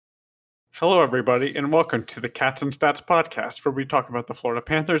Hello, everybody, and welcome to the Cats and Stats podcast, where we talk about the Florida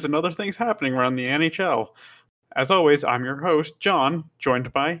Panthers and other things happening around the NHL. As always, I'm your host, John,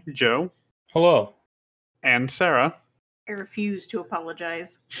 joined by Joe. Hello. And Sarah. I refuse to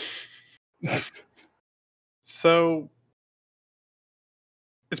apologize. So,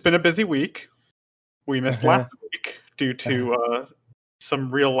 it's been a busy week. We missed last week due to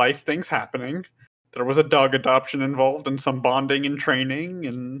some real-life things happening. There was a dog adoption involved and some bonding and training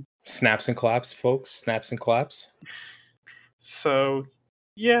and... Snaps and claps, folks. Snaps and claps. So,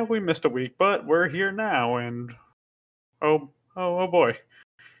 yeah, we missed a week, but we're here now, and oh boy.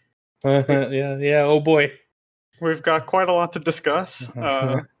 Yeah, oh boy. We've got quite a lot to discuss.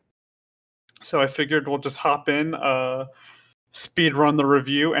 So I figured we'll just hop in, speed run the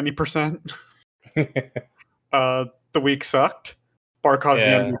review, any percent. The week sucked. Barkov's the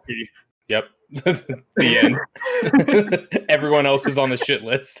MVP. Yep. The end. Everyone else is on the shit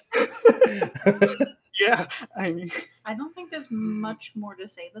list. Yeah, I mean, I don't think there's much more to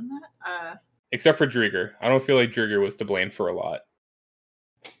say than that. Except for Driedger. I don't feel like Driedger was to blame for a lot.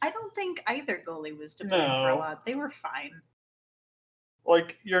 I don't think either goalie was to blame for a lot. They were fine.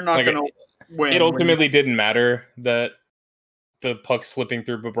 Like, you're not going to win. It ultimately didn't matter that the puck slipping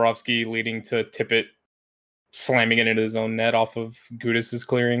through Bobrovsky, leading to Tippett slamming it into his own net off of Gudas's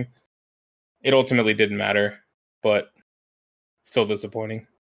clearing. It ultimately didn't matter, but still disappointing.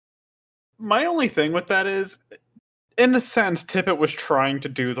 My only thing with that is, in a sense, Tippett was trying to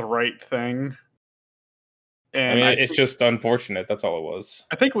do the right thing. And it's just unfortunate. That's all it was.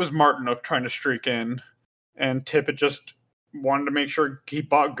 I think it was Martinook trying to streak in, and Tippett just wanted to make sure he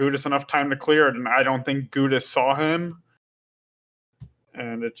bought Gudas enough time to clear it, and I don't think Gudas saw him.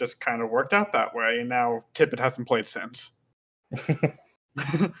 And it just kind of worked out that way, and now Tippett hasn't played since.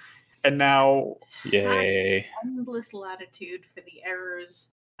 And now... Yay. Endless latitude for the errors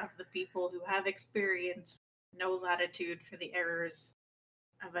of the people who have experience. No latitude for the errors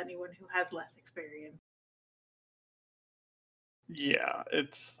of anyone who has less experience. Yeah,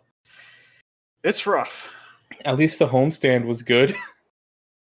 it's rough. At least the homestand was good.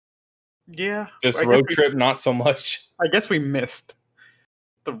 Yeah. This road trip, not so much. I guess we missed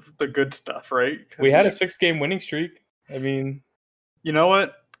the good stuff, right? We had a 6-game winning streak. I mean... You know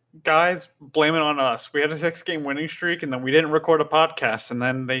what? Guys, blame it on us. We had a 6-game winning streak, and then we didn't record a podcast, and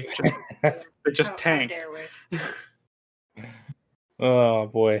then they just tanked. Oh,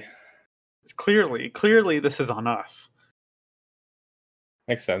 boy. Clearly, this is on us.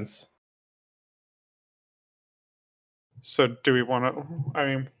 Makes sense. So, do we want to... I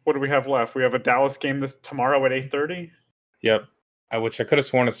mean, what do we have left? We have a Dallas game tomorrow at 8:30? Yep. Which I could have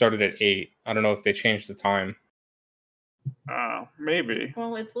sworn it started at 8. I don't know if they changed the time. Maybe.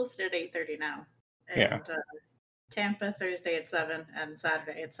 Well, it's listed at 8:30 now. And, yeah. Tampa Thursday at 7 and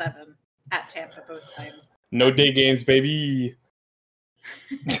Saturday at 7 at Tampa both times. No day games, baby.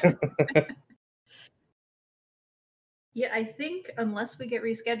 Yeah, I think unless we get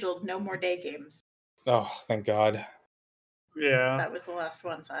rescheduled, no more day games. Oh, thank God. Yeah. That was the last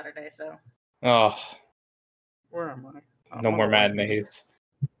one Saturday, so. Oh. Where am I? No more matinees.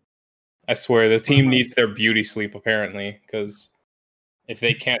 I swear, the team needs their beauty sleep, apparently, because if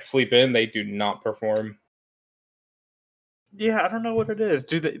they can't sleep in, they do not perform. Yeah, I don't know what it is.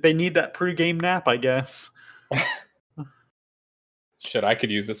 They need that pregame nap, I guess. Shit, I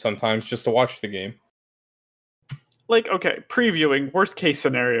could use it sometimes just to watch the game. Like, okay, previewing, worst case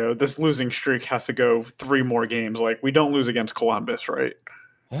scenario, this losing streak has to go 3 more games. Like, we don't lose against Columbus, right?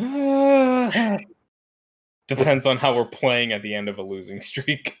 Depends on how we're playing at the end of a losing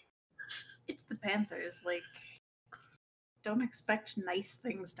streak. It's the Panthers. Like, don't expect nice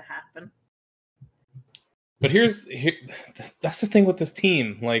things to happen. But that's the thing with this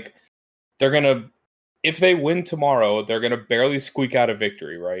team. Like, they're gonna, if they win tomorrow, they're gonna barely squeak out a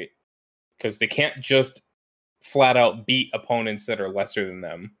victory, right? Because they can't just flat out beat opponents that are lesser than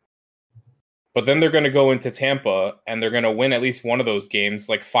them. But then they're gonna go into Tampa and they're gonna win at least one of those games,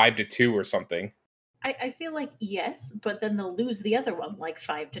 like 5-2 or something. I feel like yes, but then they'll lose the other one like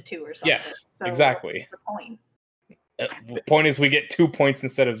 5-2 or something. Yes, so exactly. What's the point? The point is we get 2 points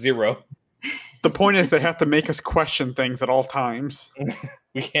instead of 0. The point is they have to make us question things at all times.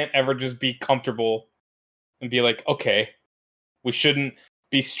 We can't ever just be comfortable and be like, okay, we shouldn't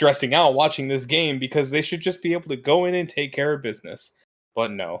be stressing out watching this game because they should just be able to go in and take care of business.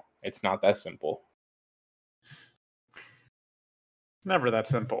 But no, it's not that simple. Never that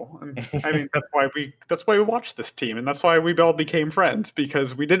simple. And, I mean, that's why we watched this team, and that's why we all became friends,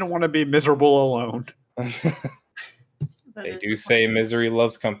 because we didn't want to be miserable alone. They do say misery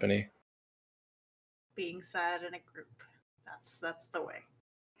loves company. Being sad in a group. That's the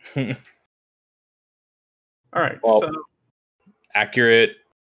way. All right. Well, so accurate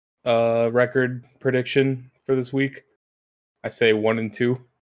record prediction for this week. I say 1-2.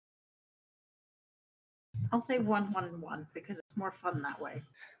 I'll say 1-1-1 because it's more fun that way.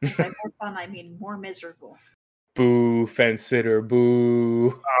 By more fun, I mean more miserable. Boo, fence sitter,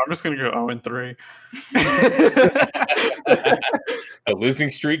 boo. I'm just gonna go 0-3. The losing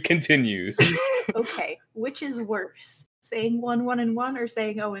streak continues. Okay, which is worse? Saying 1-1-1 or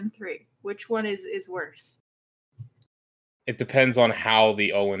saying 0-3? Which one is worse? It depends on how the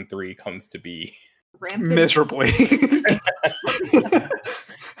 0-3 comes to be. Rampant, Miserably.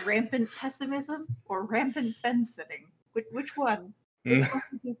 rampant pessimism or rampant fence sitting? Which one? Which one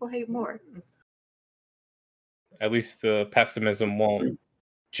do people hate more? At least the pessimism won't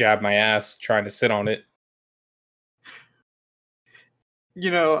jab my ass trying to sit on it.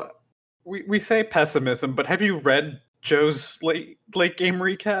 You know, we say pessimism, but have you read Joe's late game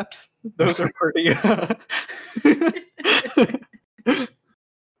recaps? Those are pretty.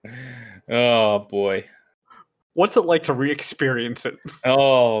 Oh boy. What's it like to re-experience it?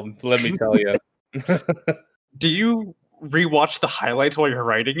 Oh, let me tell you. Do you rewatch the highlights while you're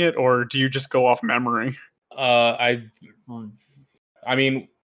writing it, or do you just go off memory? I mean,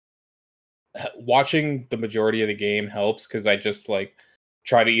 watching the majority of the game helps because I just like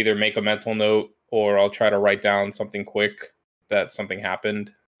try to either make a mental note or I'll try to write down something quick that something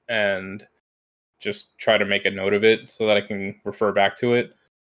happened and just try to make a note of it so that I can refer back to it.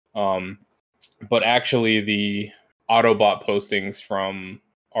 But actually, the Autobot postings from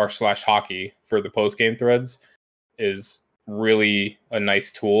r/hockey for the post-game threads is really a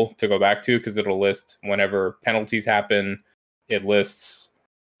nice tool to go back to because it'll list whenever penalties happen. It lists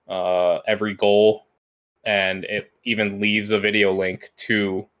every goal, and it even leaves a video link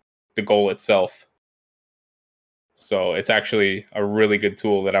to the goal itself. So it's actually a really good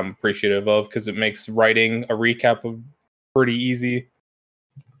tool that I'm appreciative of because it makes writing a recap of pretty easy.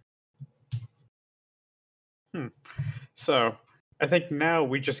 So I think now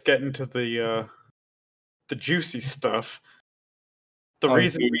we just get into the juicy stuff. The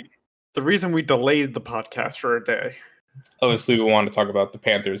reason we delayed the podcast for a day. Obviously, we want to talk about the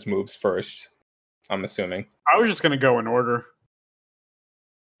Panthers' moves first, I'm assuming. I was just going to go in order.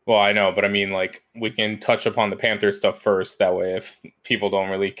 Well, I know, but I mean, like, we can touch upon the Panthers stuff first. That way, if people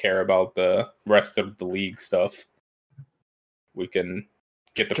don't really care about the rest of the league stuff, we can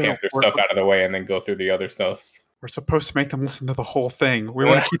get the Panthers stuff out of the way and then go through the other stuff. We're supposed to make them listen to the whole thing. We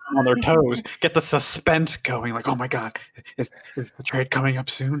want to keep them on their toes, get the suspense going. Like, oh my God, is the trade coming up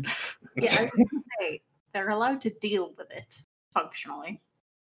soon? Yeah, I was going to say, they're allowed to deal with it functionally.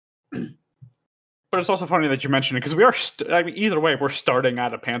 But it's also funny that you mentioned it because we are. Either way, we're starting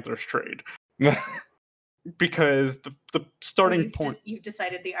at a Panthers trade because the starting point. You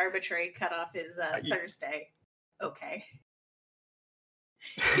decided the arbitrary cutoff is Thursday. Okay.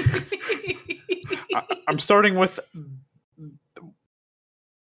 I'm starting with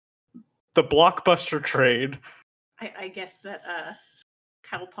the blockbuster trade. I guess that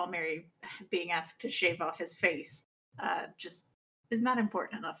Kyle Palmieri being asked to shave off his face just is not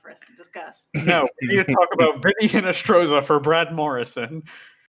important enough for us to discuss. No, we need to talk about Vinny Hinostroza for Brad Morrison.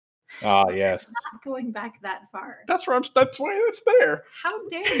 Ah, yes. Not going back that far. That's why it's there. How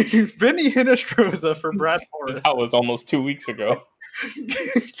dare you? Vinny Hinostroza for Brad Morrison. That was almost 2 weeks ago.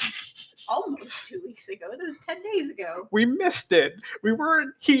 Almost 2 weeks ago. It was 10 days ago. We missed it. We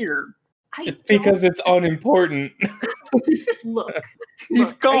weren't here. It's because it's unimportant. Look,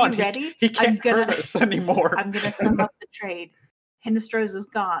 he's gone. Are you ready? He can't hurt us anymore. I'm gonna sum up the trade. Hinostroza's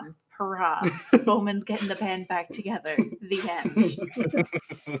gone. Hurrah. Bowman's getting the band back together. The end.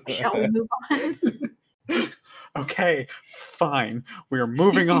 Shall we move on? Okay, fine. We are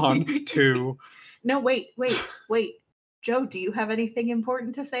moving on to... No, wait. Joe, do you have anything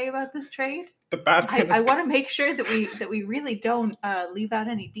important to say about this trade? The bad I want to make sure that we really don't leave out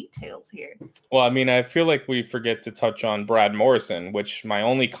any details here. Well, I mean, I feel like we forget to touch on Brad Morrison, which my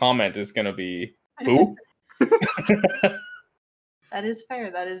only comment is going to be, who? That is fair.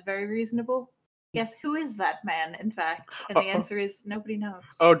 That is very reasonable. Yes, who is that man, in fact? And the answer is nobody knows.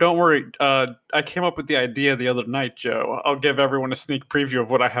 Oh, don't worry. I came up with the idea the other night, Joe. I'll give everyone a sneak preview of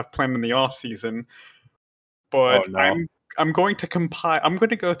what I have planned in the off season. But I'm going to compile. I'm going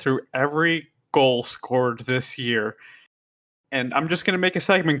to go through every goal scored this year, and I'm just going to make a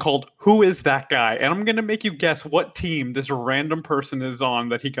segment called "Who is that guy?" And I'm going to make you guess what team this random person is on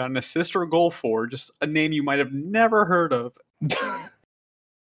that he got an assist or a goal for. Just a name you might have never heard of. This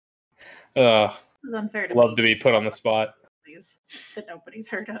is unfair to love to be put on the spot. That nobody's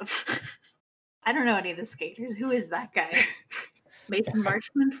heard of. I don't know any of the skaters. Who is that guy? Mason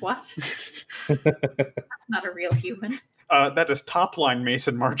Marchment? What? That's not a real human. That is top line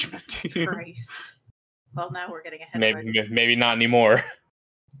Mason Marchment. Christ. Well, now we're getting ahead of ourselves. Maybe not anymore.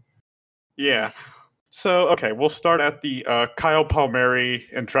 Yeah. So, okay, we'll start at the Kyle Palmieri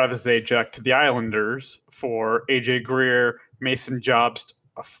and Travis Zajac to the Islanders for AJ Greer, Mason Jobst,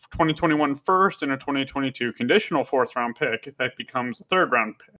 a 2021 first and a 2022 conditional fourth round pick. That becomes a third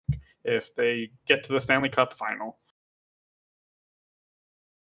round pick if they get to the Stanley Cup final.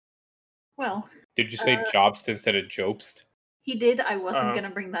 Well, Did you say Jobst instead of Jobst? he did. I wasn't going to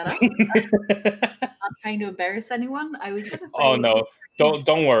bring that up. Not trying to embarrass anyone. I was going to say. Oh no.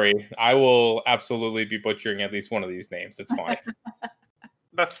 Don't worry. I will absolutely be butchering at least one of these names. It's fine.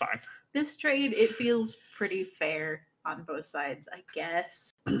 That's fine. This trade, it feels pretty fair on both sides, I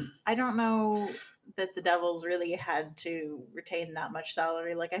guess. I don't know that the Devils really had to retain that much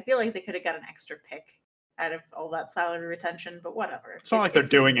salary. Like, I feel like they could have got an extra pick out of all that salary retention, but whatever. It's not like they're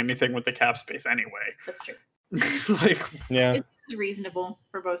doing anything with the cap space anyway. That's true. Like, Yeah. It's reasonable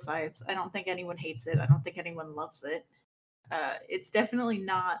for both sides. I don't think anyone hates it. I don't think anyone loves it. It's definitely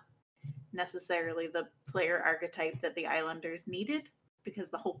not necessarily the player archetype that the Islanders needed, because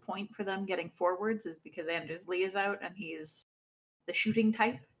the whole point for them getting forwards is because Anders Lee is out and he's the shooting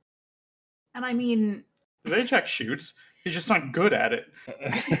type. And I mean, Zajac shoots. He's just not good at it.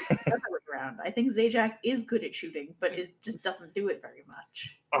 around. I think Zajac is good at shooting, but just doesn't do it very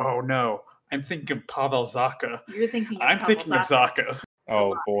much. Oh no, I'm thinking of Pavel Zacha. You're thinking. Of I'm Pavel thinking of Zacha.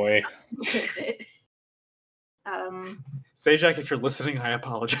 Oh boy. Zajac, if you're listening, I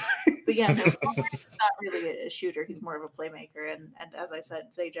apologize. But yeah, no, he's not really a shooter. He's more of a playmaker. And as I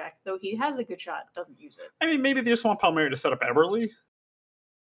said, Zajac, though he has a good shot, doesn't use it. I mean, maybe they just want Palmieri to set up Eberle.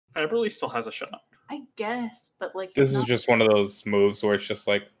 Eberle still has a shot. I guess, but like This is just one of those moves where it's just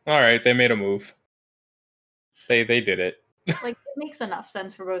like, all right, they made a move. They did it. Like, it makes enough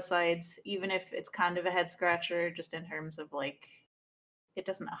sense for both sides, even if it's kind of a head scratcher, just in terms of like, it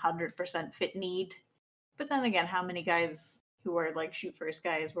doesn't 100% fit need. But then again, how many guys who are like shoot first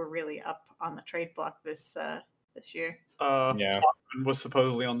guys were really up on the trade block this year? Yeah, Hoffman was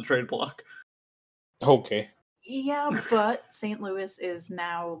supposedly on the trade block. Okay. Yeah, but St. Louis is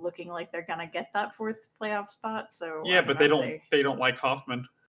now looking like they're gonna get that fourth playoff spot. So yeah, but they don't like Hoffman.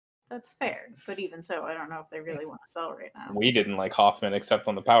 That's fair, but even so, I don't know if they really want to sell right now. We didn't like Hoffman except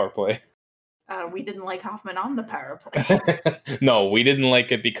on the power play. We didn't like Hoffman on the power play. No, we didn't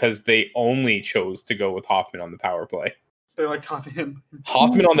like it because they only chose to go with Hoffman on the power play. They liked Hoffman.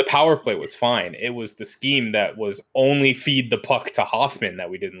 Hoffman on the power play was fine. It was the scheme that was only feed the puck to Hoffman that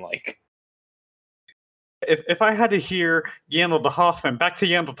we didn't like. If I had to hear Yandel to Hoffman, back to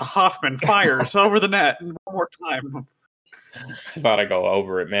Yandel to Hoffman, fires over the net one more time. I thought I'd go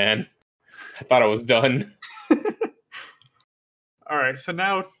over it, man. I thought I was done. All right, so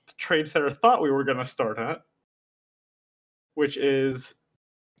now the trade Sarah thought we were going to start at, which is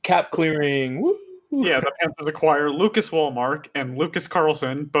cap clearing. Woo! Yeah, the Panthers acquire Lucas Wallmark and Lucas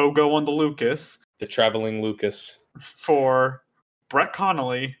Carlson, Bogo on the Lucas. The traveling Lucas. For Brett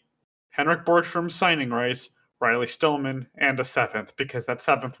Connolly, Henrik Borgstrom's signing rights, Riley Stillman, and a seventh, because that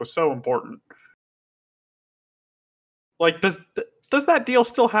seventh was so important. Like, does that deal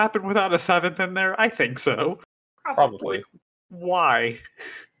still happen without a seventh in there? I think so. Probably. Why?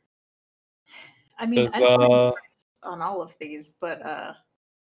 I mean, I don't go first on all of these, but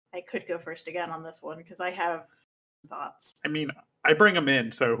I could go first again on this one because I have thoughts. I mean, I bring them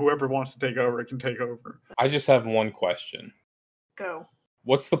in, so whoever wants to take over can take over. I just have one question. Go.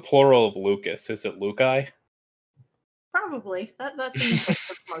 What's the plural of Lucas? Is it Lukai? Probably. That seems like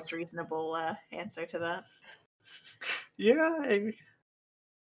the most reasonable answer to that. Yeah.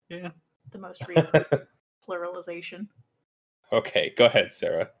 Yeah. The most reasonable pluralization. Okay, go ahead,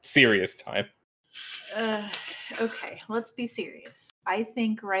 Sarah. Serious time. Okay, let's be serious. I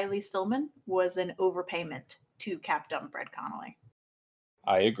think Riley Stillman was an overpayment to cap dump Brett Connolly.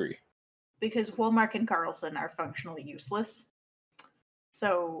 I agree. Because Wallmark and Carlson are functionally useless.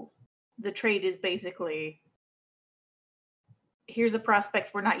 So the trade is basically, here's a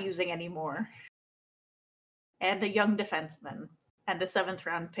prospect we're not using anymore, and a young defenseman, and a 7th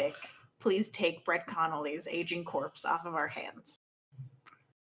round pick. Please take Brett Connolly's aging corpse off of our hands.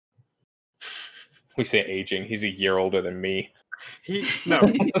 We say aging. He's a year older than me. He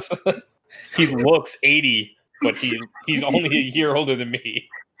looks 80, but he's only a year older than me.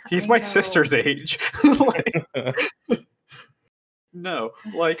 He's my sister's age. No,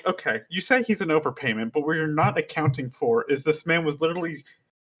 like, okay, you say he's an overpayment, but what you're not accounting for is this man was literally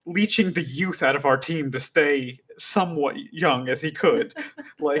leeching the youth out of our team to stay somewhat young as he could.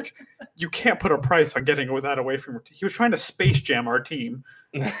 Like, you can't put a price on getting that away from your team. He was trying to space jam our team.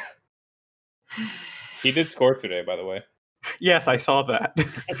 He did score today, by the way. Yes, I saw that.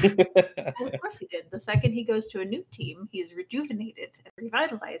 Well, of course he did. The second he goes to a new team, he's rejuvenated and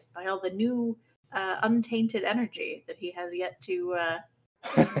revitalized by all the new, untainted energy that he has yet to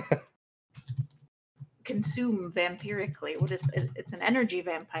consume vampirically. What is it? It's an energy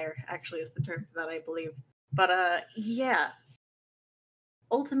vampire, actually, is the term for that, I believe. But yeah.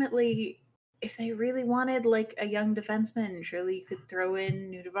 Ultimately, if they really wanted like a young defenseman, surely you could throw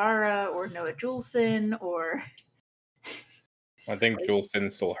in Nudavara or Noah Juleson or. I think Juleson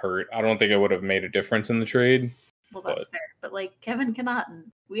still hurt. I don't think it would have made a difference in the trade. Well, that's fair. But like Kevin Connaughton,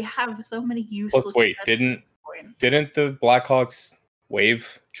 we have so many useless. Plus, wait, didn't the Blackhawks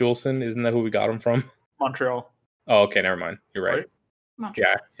waive Juleson? Isn't that who we got him from? Montreal. Oh, okay, never mind. You're right.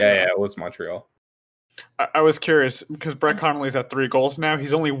 Montreal. Yeah, it was Montreal. I was curious because Brett Connolly's at 3 goals now.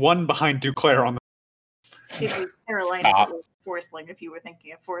 He's only 1 behind Duclair on the. It was Carolina with Forsling, if you were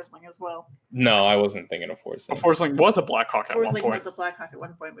thinking of Forsling as well. No, I wasn't thinking of Forsling. Forsling was a Blackhawk at one Forsling point. was a Blackhawk at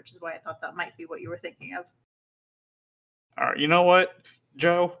one point, which is why I thought that might be what you were thinking of. All right, you know what,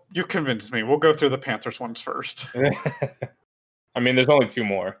 Joe? You convinced me. We'll go through the Panthers ones first. I mean, there's only 2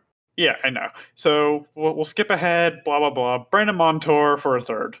 more. Yeah, I know. So we'll skip ahead, blah, blah, blah. Brandon Montour for a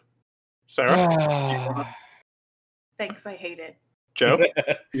third. Sarah? Thanks, I hate it. Joe?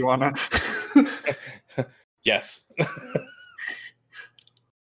 You want to? Yes.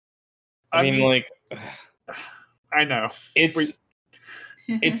 I mean, like... I know. It's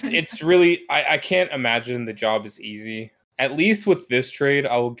really... I can't imagine the job is easy. At least with this trade,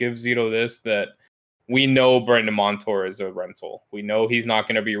 I will give Zito this, that we know Brandon Montour is a rental. We know he's not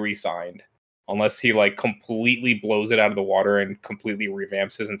going to be re-signed unless he like completely blows it out of the water and completely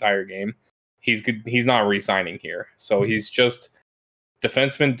revamps his entire game. He's not re-signing here. So he's just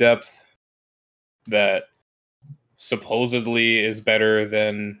defenseman depth that supposedly is better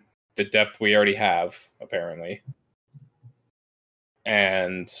than the depth we already have, apparently.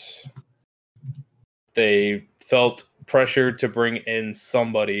 And they felt pressured to bring in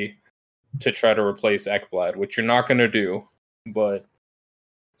somebody to try to replace Ekblad, which you're not going to do. But,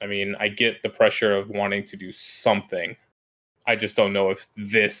 I mean, I get the pressure of wanting to do something. I just don't know if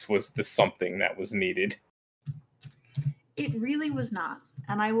this was the something that was needed. It really was not,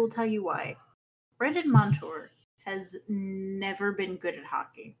 and I will tell you why. Brandon Montour has never been good at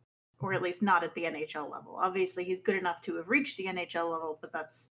hockey, or at least not at the NHL level. Obviously, he's good enough to have reached the NHL level, but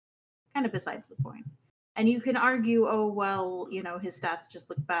that's kind of besides the point. And you can argue, oh, well, you know, his stats just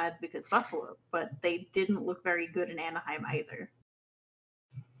look bad because Buffalo, but they didn't look very good in Anaheim either.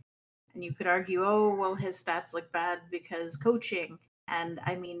 And you could argue, oh, well, his stats look bad because coaching. And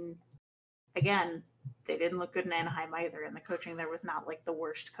I mean, again, they didn't look good in Anaheim either, and the coaching there was not like the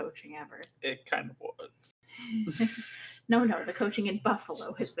worst coaching ever. It kind of was. No, the coaching in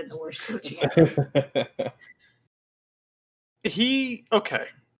Buffalo has been the worst coaching ever. Okay.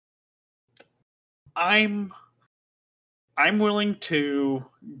 I'm willing to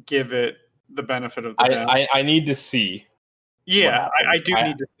give it the benefit of the doubt. I need to see. Yeah, I do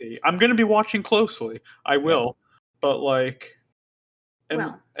need to see. I'm going to be watching closely. I will. Yeah. But like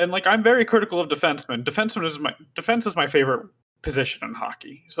and like I'm very critical of defensemen. Defense is my favorite position in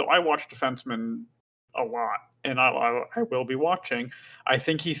hockey. So I watch defensemen a lot, and I will be watching. I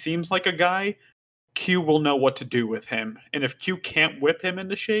think he seems like a guy Q will know what to do with him. And if Q can't whip him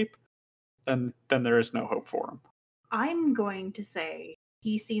into shape, then there is no hope for him. I'm going to say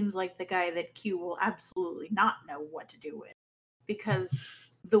he seems like the guy that Q will absolutely not know what to do with. Because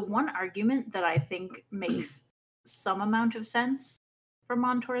the one argument that I think makes some amount of sense for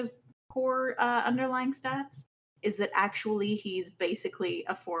Montour's poor underlying stats is that actually he's basically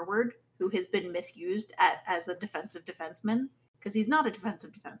a forward who has been misused as a defensive defenseman. Because he's not a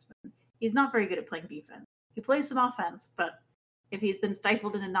defensive defenseman. He's not very good at playing defense. He plays some offense, but if he's been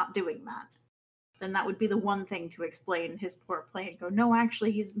stifled into not doing that, then that would be the one thing to explain his poor play and go, no,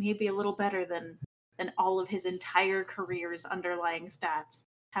 actually, he's maybe a little better than all of his entire career's underlying stats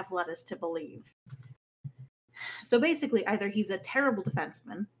have led us to believe. So basically, either he's a terrible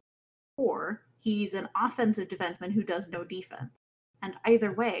defenseman, or he's an offensive defenseman who does no defense. And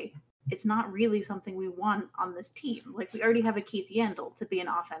either way, it's not really something we want on this team. Like, we already have a Keith Yandel to be an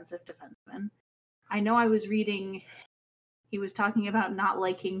offensive defenseman. I know I was reading, he was talking about not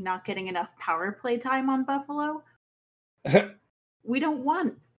getting enough power play time on Buffalo.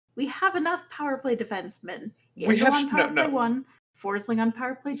 We have enough power play defensemen. Yandel on power play 1, Forsling on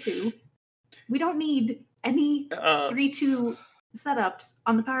power play 2. We don't need any 3-2 setups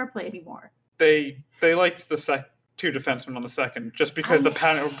on the power play anymore. They liked the two defensemen on the second just because the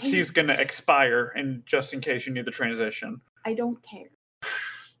penalty's going to expire, and just in case you need the transition. I don't care.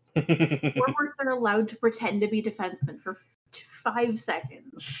 Forwards are allowed to pretend to be defensemen for 5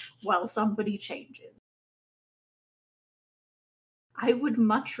 seconds while somebody changes. I would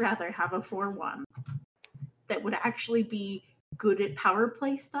much rather have a 4-1 that would actually be good at power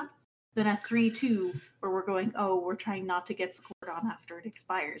play stuff than a 3-2 where we're going, we're trying not to get scored on after it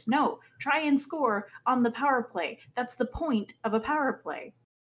expires. No, try and score on the power play. That's the point of a power play.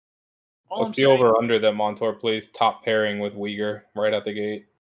 What's the over-under that Montour plays top pairing with Weegar right out the gate?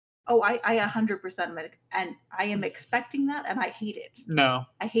 Oh, I 100% and I am expecting that, and I hate it. No.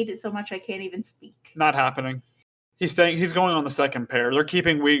 I hate it so much I can't even speak. Not happening. He's going on the second pair. They're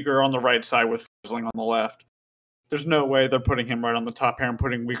keeping Weegar on the right side with Forsling on the left. There's no way they're putting him right on the top pair and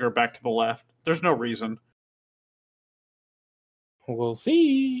putting Weegar back to the left. There's no reason. We'll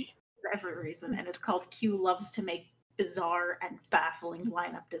see. For every reason, and it's called Q loves to make bizarre and baffling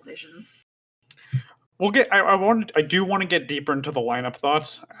lineup decisions. We'll get. I do want to get deeper into the lineup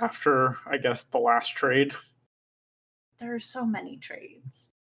thoughts after, I guess, the last trade. There are so many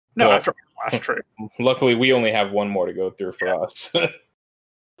trades. No, after the last trade. Luckily, we only have one more to go through for us.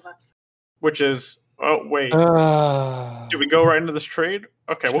 That's which is. Oh wait. Do we go right into this trade?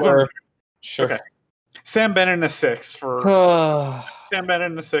 Okay, sure. We'll go. Sure. Okay. Sam Bennett in a 6 for Sam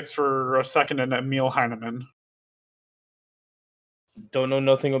Bennett in a 6 for a second, and Emil Heineman. Don't know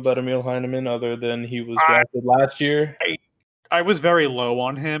nothing about Emil Heineman other than he was drafted last year. I was very low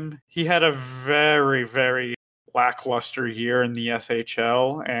on him. He had a very, very lackluster year in the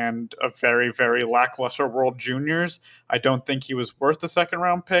SHL and a very, very lackluster World Juniors. I don't think he was worth the second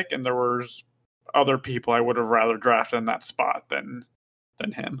round pick, and there was other people I would have rather drafted in that spot than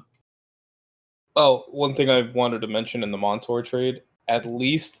him. Oh, one thing I wanted to mention in the Montour trade, at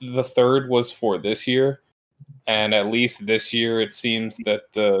least the third was for this year. And at least this year, it seems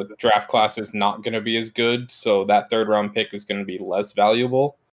that the draft class is not going to be as good. So that third round pick is going to be less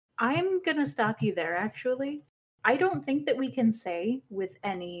valuable. I'm going to stop you there, actually. I don't think that we can say with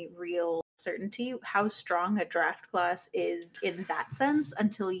any real certainty how strong a draft class is in that sense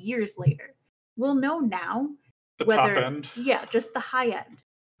until years later. We'll know now whether, top end. Yeah, just the high end.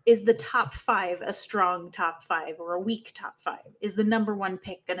 Is the top 5 a strong top 5 or a weak top 5? Is the number 1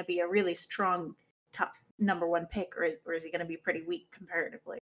 pick going to be a really strong top number 1 pick, or is he going to be pretty weak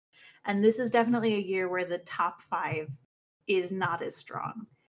comparatively? And this is definitely a year where the top 5 is not as strong.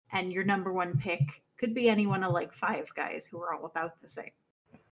 And your number 1 pick could be any one of like 5 guys who are all about the same.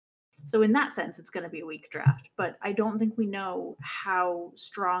 So in that sense, it's going to be a weak draft. But I don't think we know how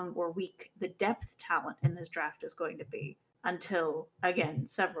strong or weak the depth talent in this draft is going to be until, again,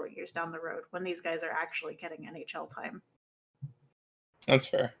 several years down the road when these guys are actually getting NHL time. That's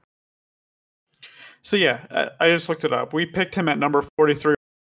fair. So yeah, I just looked it up. We picked him at number 43.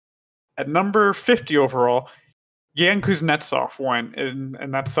 At number 50 overall, Yan Kuznetsov went,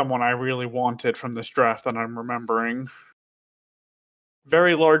 and that's someone I really wanted from this draft that I'm remembering.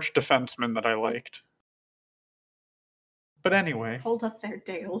 Very large defenseman that I liked. But anyway. Hold up there,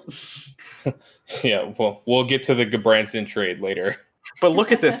 Dale. Yeah, well, we'll get to the Gabranson trade later. But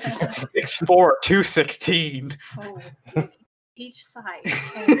look at this. 6'4", 216. Oh, each side.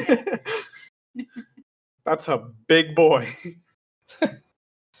 Okay. That's a big boy.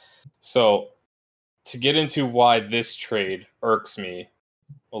 So, to get into why this trade irks me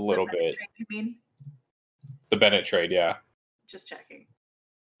a little bit. Trade, you mean? The Bennett trade, yeah. Just checking.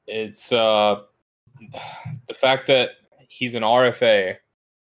 It's the fact that he's an RFA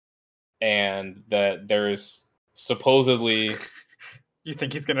and that there's supposedly... You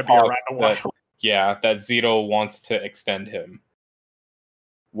think he's going to be around a while? That Zito wants to extend him.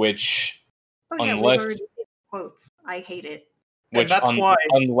 Which, unless... we've already seen quotes. I hate it. Which, that's why...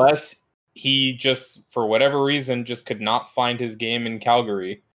 Unless he just, for whatever reason, just could not find his game in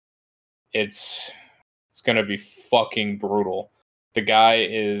Calgary, it's going to be fucking brutal. The guy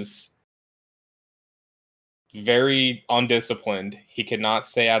is very undisciplined. He cannot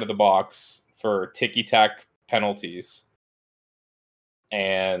stay out of the box for ticky-tack penalties.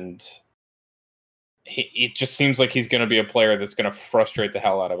 And it just seems like he's going to be a player that's going to frustrate the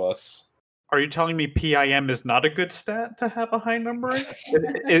hell out of us. Are you telling me PIM is not a good stat to have a high number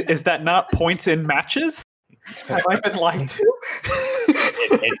in? Is that not points in matches? Have I been lied to?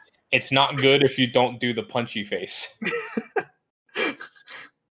 It's not good if you don't do the punchy face.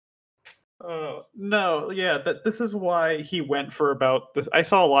 No, yeah, this is why he went for about this. I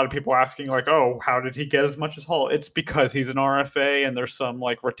saw a lot of people asking, like, oh, how did he get as much as Hall? It's because he's an RFA and there's some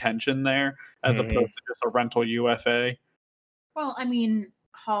like retention there as opposed to just a rental UFA. Well, I mean,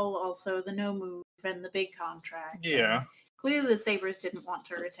 Hall also, the no move and the big contract. Yeah. Clearly, the Sabres didn't want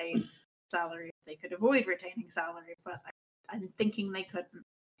to retain salary. They could avoid retaining salary, but I'm thinking they couldn't.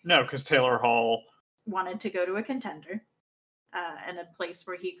 No, because Taylor Hall Wanted to go to a contender and a place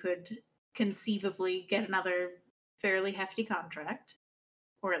where he could conceivably get another fairly hefty contract,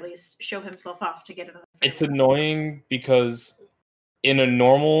 or at least show himself off to get another. It's annoying because in a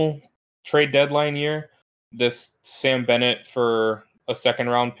normal trade deadline year, this Sam Bennett for a second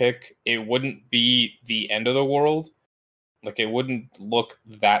round pick, it wouldn't be the end of the world. Like, it wouldn't look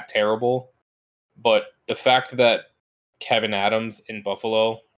that terrible. But the fact that Kevin Adams in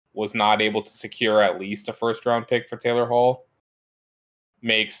Buffalo was not able to secure at least a first round pick for Taylor Hall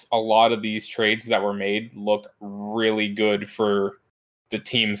makes a lot of these trades that were made look really good for the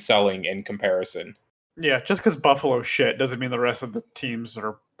team selling in comparison. Yeah, just because Buffalo's shit doesn't mean the rest of the teams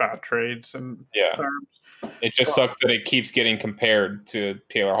are bad trades. And Yeah. It just sucks that it keeps getting compared to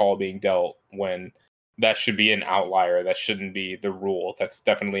Taylor Hall being dealt when that should be an outlier. That shouldn't be the rule. That's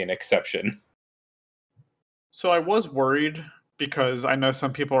definitely an exception. So I was worried because I know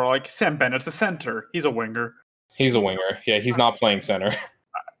some people are like, Sam Bennett's a center. He's a winger. He's a winger. Yeah, he's not playing center.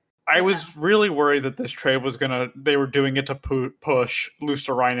 I was really worried that this trade was they were doing it to push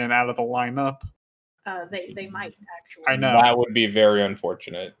Luosterainen out of the lineup. They might actually. I know. That would be very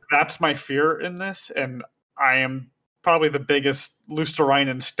unfortunate. That's my fear in this, and I am probably the biggest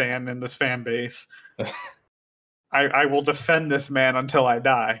Luosterainen stan in this fan base. I will defend this man until I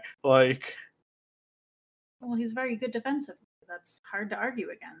die. Like, well, he's very good defensively. That's hard to argue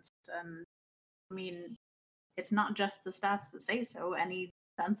against. I mean, it's not just the stats that say so. Any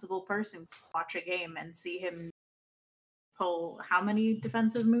sensible person can watch a game and see him pull how many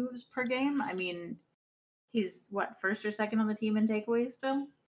defensive moves per game? I mean, he's first or second on the team in takeaways still?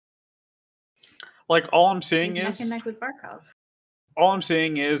 Like, all I'm seeing He's is neck and neck with Barkov. All I'm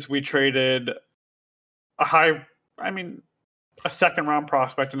seeing is we traded a second round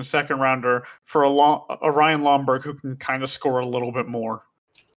prospect and a second rounder for a Ryan Lomberg who can kind of score a little bit more.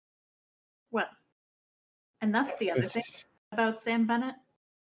 Well, and that's the other thing about Sam Bennett.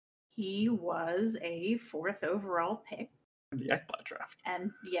 He was a 4th overall pick. In the Ekblad draft.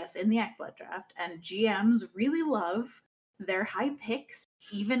 And yes, in the Ekblad draft. And GMs really love their high picks,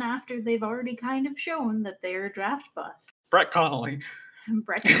 even after they've already kind of shown that they're draft busts. Brett Connolly.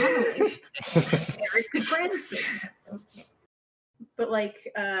 Brett Connolly. Eric Branson. But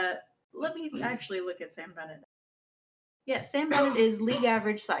let me actually look at Sam Bennett. Yeah, Sam Bennett is league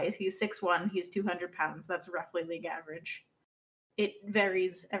average size. He's 6'1", he's 200 pounds. That's roughly league average. It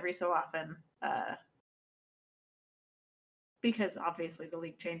varies every so often. Because obviously the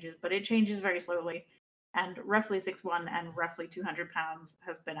league changes, but it changes very slowly. And roughly 6'1" and roughly 200 pounds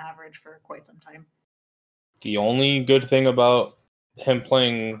has been average for quite some time. The only good thing about him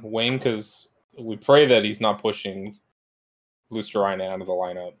playing wing, because we pray that he's not pushing Luosterainen out of the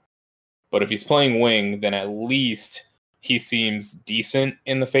lineup. But if he's playing wing, then at least he seems decent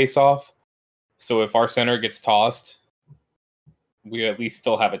in the face-off. So if our center gets tossed, we at least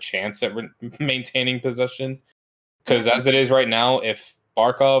still have a chance at maintaining possession. Because as it is right now, if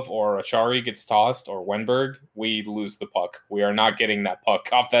Barkov or Achari gets tossed or Wenberg, we lose the puck. We are not getting that puck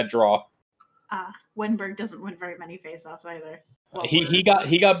off that draw. Wenberg doesn't win very many faceoffs either. Well, he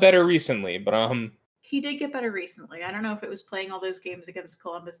got better recently, but he did get better recently. I don't know if it was playing all those games against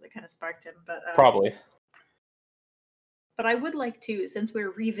Columbus that kind of sparked him, but probably. But I would like to, since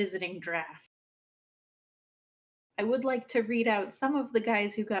we're revisiting draft, I would like to read out some of the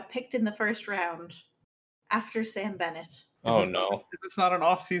guys who got picked in the first round after Sam Bennett. Oh no! Is this not an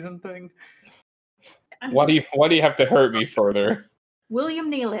off-season thing? Why do you have to hurt me further?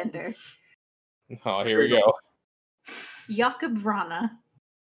 William Nylander. Oh, here we go. Jakob Vrana.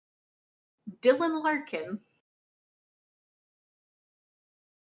 Dylan Larkin.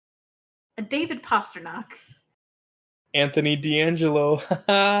 David Pasternak. Anthony D'Angelo.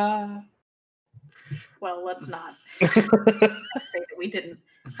 Well, let's not say that we didn't.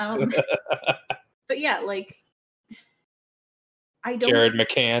 But yeah, I don't. Jared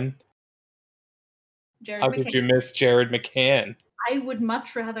McCann. How could you miss Jared McCann? I would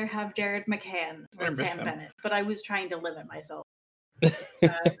much rather have Jared McCann than Sam Bennett, but I was trying to limit myself.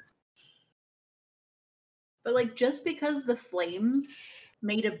 But just because the Flames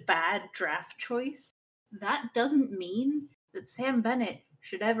made a bad draft choice, that doesn't mean that Sam Bennett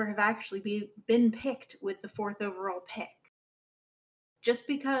should ever have actually been picked with the 4th overall pick. Just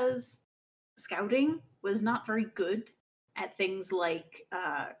because scouting was not very good at things like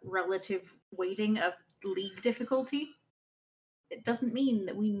relative weighting of league difficulty it doesn't mean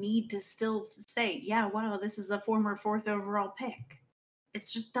that we need to still say, yeah, wow, this is a former 4th overall pick.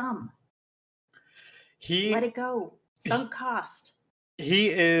 It's just dumb. Let it go. Sunk cost. He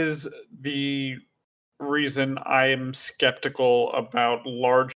is the reason I am skeptical about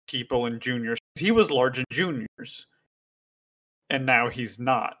large people in juniors. He was large in juniors, and now he's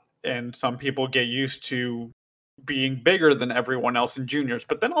not. And some people get used to being bigger than everyone else in juniors,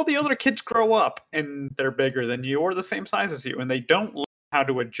 but then all the other kids grow up and they're bigger than you or the same size as you, and they don't learn how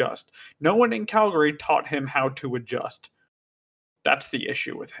to adjust. No one in Calgary taught him how to adjust. That's the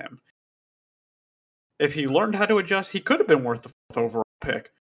issue with him. If he learned how to adjust, he could have been worth the 4th overall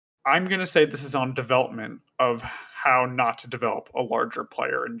pick. I'm going to say this is on development of how not to develop a larger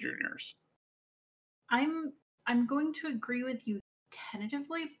player in juniors. I'm going to agree with you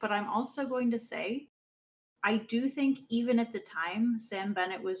tentatively, but I'm also going to say I do think even at the time, Sam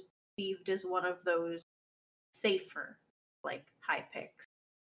Bennett was perceived as one of those safer, like, high picks,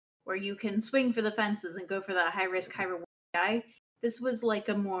 where you can swing for the fences and go for that high risk, high reward guy. This was like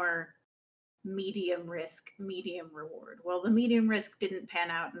a more medium risk, medium reward. Well, the medium risk didn't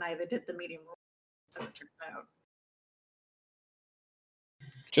pan out, neither did the medium reward, as it turns out.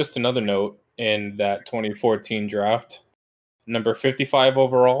 Just another note in that 2014 draft, number 55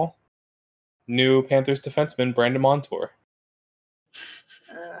 overall, new Panthers defenseman Brandon Montour.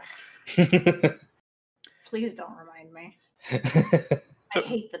 Please don't remind me. I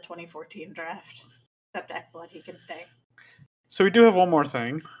hate the 2014 draft. Except Ekblad, he can stay. So we do have one more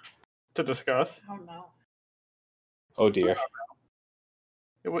thing to discuss. Oh no. Oh dear.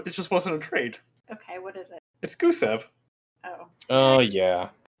 It just wasn't a trade. Okay, what is it? It's Gusev. Oh. Oh yeah.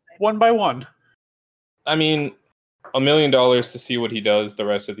 1 by 1. I mean, $1 million to see what he does the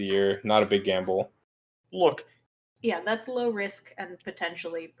rest of the year. Not a big gamble. Look. Yeah, that's low risk and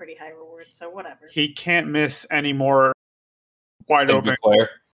potentially pretty high reward, so whatever. He can't miss any more wide open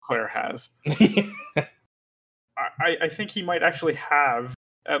Claire has. I think he might actually have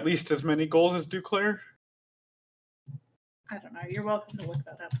at least as many goals as Duclair. I don't know. You're welcome to look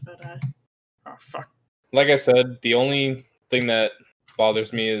that up, but oh fuck. Like I said, the only thing that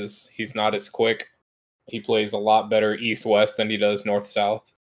bothers me is he's not as quick. He plays a lot better east-west than he does north-south.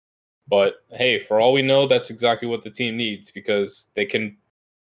 But hey, for all we know, that's exactly what the team needs, because they can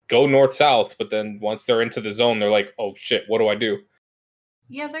go north-south, but then once they're into the zone, they're like, oh shit, what do I do?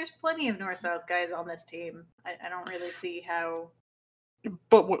 Yeah, there's plenty of north-south guys on this team. I don't really see how.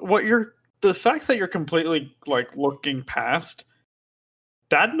 But the facts that you're completely like looking past,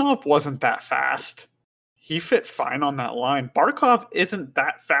 Dadonov wasn't that fast. He fit fine on that line. Barkov isn't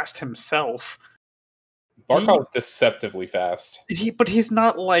that fast himself. Barkov's deceptively fast. But he's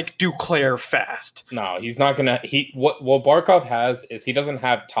not like Duclair fast. No, he's not gonna. What Barkov has is he doesn't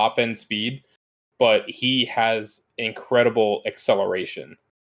have top end speed, but he has incredible acceleration.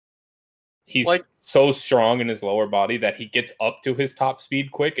 He's like so strong in his lower body that he gets up to his top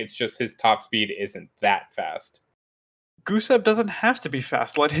speed quick. It's just his top speed isn't that fast. Gusev doesn't have to be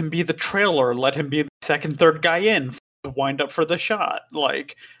fast. Let him be the trailer. Let him be the second, third guy in to wind up for the shot.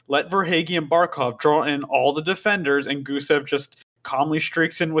 Like, let Verhaeghe and Barkov draw in all the defenders, and Gusev just calmly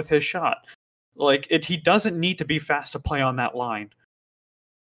streaks in with his shot. Like, he doesn't need to be fast to play on that line.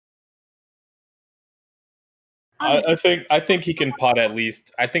 I think he can pot at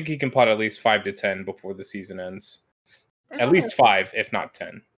least. I think he can pot at least 5 to 10 before the season ends. At least 5, if not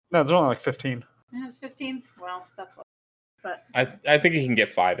 10. No, there's only like 15. Yeah, it's 15. Well, that's like, but I think he can get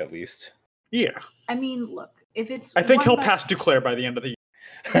 5 at least. Yeah. I mean, look, if it's. I think he'll pass Duclair by the end of the year.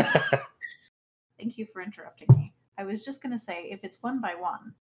 Thank you for interrupting me. I was just gonna say, if it's 1 by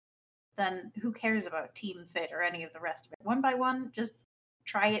 1, then who cares about team fit or any of the rest of it? 1 by 1, just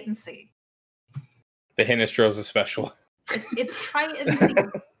try it and see. The Hinestroza special. It's try it and see.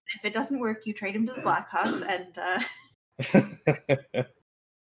 If it doesn't work, you trade him to the Blackhawks and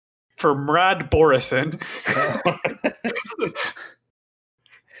for Mrad Borison.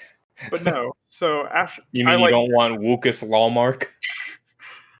 But no. So after you mean you don't want Łukasz Lallmark?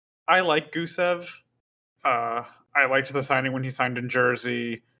 I like Gusev. I liked the signing when he signed in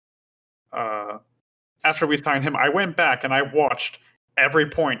Jersey. After we signed him, I went back and I watched every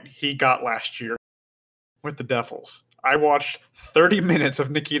point he got last year with the Devils. I watched 30 minutes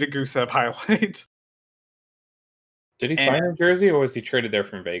of Nikita Gusev highlights. Did he sign in Jersey, or was he traded there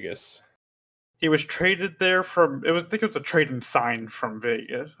from Vegas? He was traded there from. I think it was a trade and sign from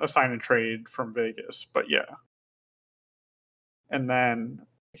Vegas, a sign and trade from Vegas. But yeah, and then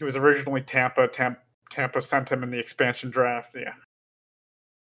he was originally Tampa. Tampa sent him in the expansion draft. Yeah,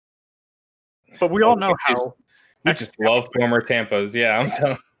 but we all know how. We just love former Tampas. Yeah, I'm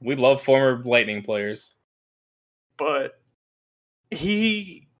telling. We love former Lightning players. But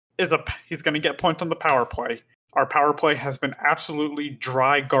He's going to get points on the power play. Our power play has been absolutely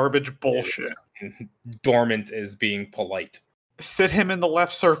dry garbage bullshit. Dormant is being polite. Sit him in the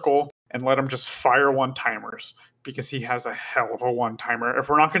left circle and let him just fire one-timers because he has a hell of a one-timer. If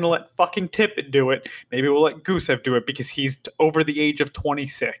we're not going to let fucking Tippett do it, maybe we'll let Gusev do it because he's over the age of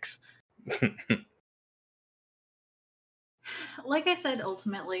 26. Like I said,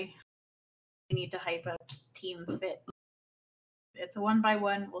 ultimately, we need to hype up team fit. It's a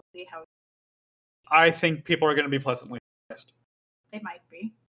 1-by-1. We'll see how I think people are going to be pleasantly surprised. they might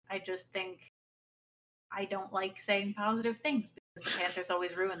be. I just think I don't like saying positive things because the Panthers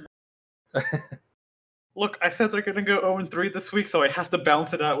always ruin them. Look, I said they're going to go 0-3 this week, so I have to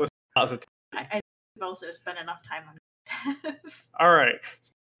balance it out with positive. I've also spent enough time on it. All right.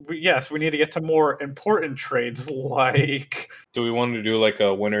 Yes, we need to get to more important trades like... Do we want to do like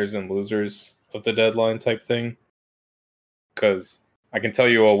a winners and losers of the deadline type thing? Because I can tell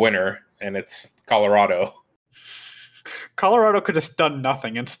you a winner, and it's Colorado. Colorado could have done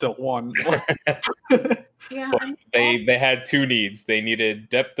nothing and still won. Yeah, But they had two needs. They needed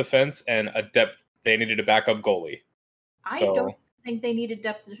depth defense and they needed a backup goalie. I So- don't think they needed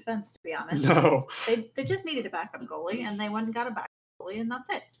depth defense, to be honest. No. They just needed a backup goalie, and they went and got a backup goalie, and that's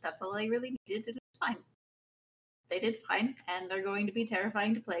it. That's all they really needed, and it's fine. They did fine, and they're going to be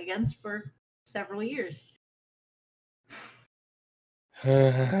terrifying to play against for several years.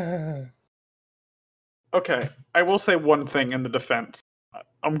 Okay, I will say one thing in the defense.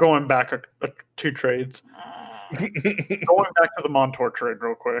 I'm going back 2 trades. Going back to the Montour trade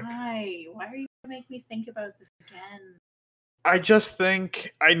real quick. Why? Why are you going to make me think about this again? I just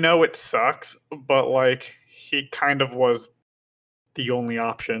think, I know it sucks, but like, he kind of was the only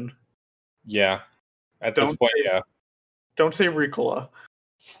option. Yeah. At this Don't point, say- yeah. Don't say Ricola.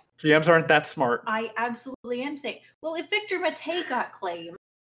 GMs aren't that smart. I absolutely am saying, well, if Victor Matei got claimed,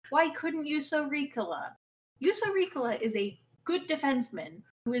 why couldn't Juuso Riikola? Juuso Riikola is a good defenseman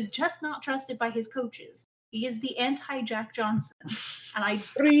who is just not trusted by his coaches. He is the anti-Jack Johnson. And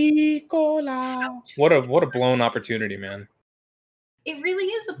Ricola. What a blown opportunity, man. it really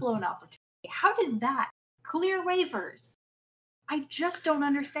is a blown opportunity. How did that clear waivers? I just don't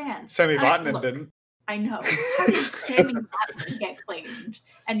understand. Sammy And I- Vatanen look, didn't. I know. How did Sammy Vatanen get claimed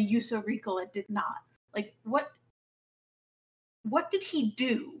and Juuso Riikola did not? Like, what did he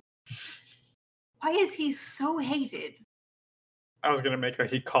do? Why is he so hated? I was going to make a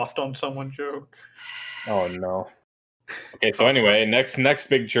he coughed on someone joke. Oh no. Okay, so anyway, next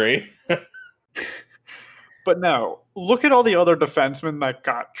big trade. But no, look at all the other defensemen that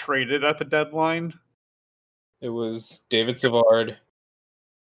got traded at the deadline. It was David Savard.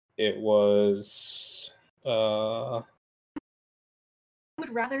 It was I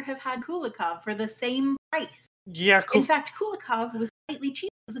would rather have had Kulikov for the same price. Yeah, In fact, Kulikov was slightly cheap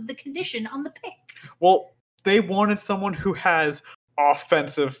because of the condition on the pick. well, they wanted someone who has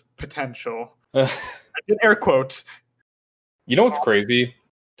offensive potential. I did air quotes. You know what's crazy?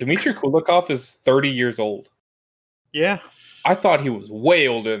 Dmitry Kulikov is 30 years old. Yeah. I thought he was way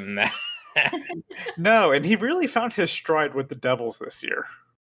older than that. No, and he really found his stride with the Devils this year.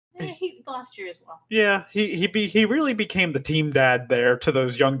 He last year as well. Yeah, he really became the team dad there to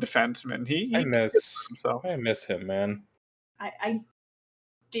those young defensemen. I miss himself. him, man. I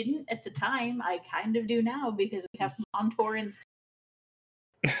didn't at the time. I kind of do now because we have Montour and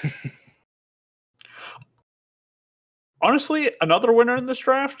Honestly, another winner in this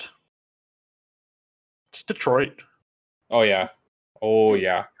draft. It's Detroit. Oh yeah. Oh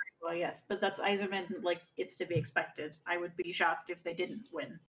yeah. well, yes, but that's Yzerman. Like, it's to be expected. I would be shocked if they didn't win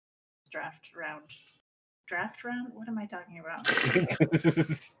this draft round. Draft round? What am I talking about?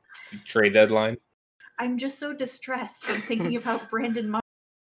 Trade deadline. I'm just so distressed from thinking about Brandon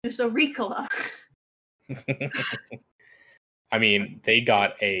Juuso Riikola. I mean, they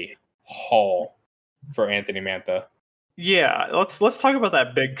got a haul for Anthony Mantha. Yeah, let's talk about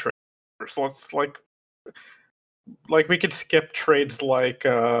that big trade first. Let's like we could skip trades like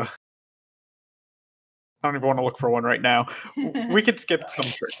I don't even want to look for one right now. We could skip some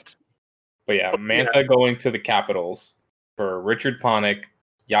trades. But yeah, Mantha going to the Capitals for Richard Panik,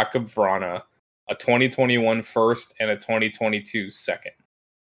 Jakub Vrana, a 2021 first and a 2022 second.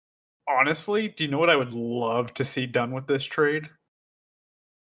 Honestly, do you know what I would love to see done with this trade?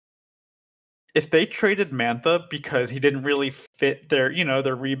 If they traded Mantha because he didn't really fit their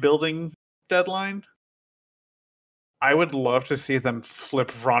rebuilding deadline, I would love to see them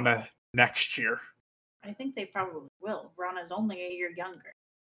flip Vrana next year. I think they probably will. Vrana's only a year younger.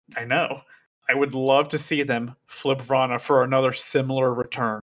 I know. I would love to see them flip Vrana for another similar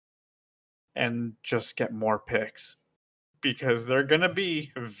return and just get more picks. because they're going to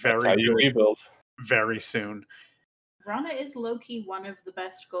be That's very how you good rebuild. very soon. Rana is low-key one of the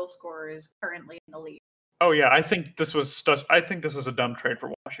best goal scorers currently in the league. Oh yeah, I think this was a dumb trade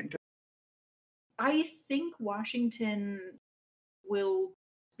for Washington. I think Washington will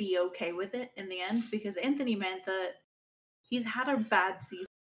be okay with it in the end because Anthony Mantha, he's had a bad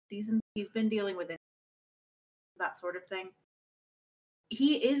season. He's been dealing with it, that sort of thing.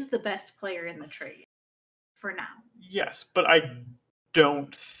 He is the best player in the trade for now. Yes, but I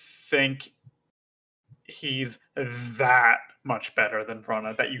don't think he's that much better than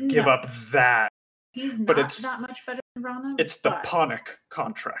Vrana that you give No. up that. He's But not it's- that much better than Rana. It's the but Panik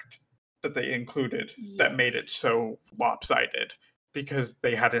contract that they included that made it Yes. so lopsided because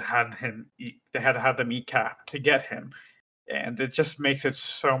they had to have them eat cap to get him, and it just makes it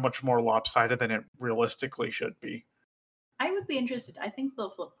so much more lopsided than it realistically should be. I would be interested. I think they'll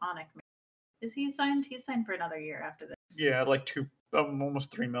flip Panik. Is he signed? He's signed for another year after this. Yeah, like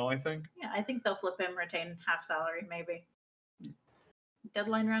almost 3 mil, I think. Yeah, I think they'll flip him, retain half salary, maybe.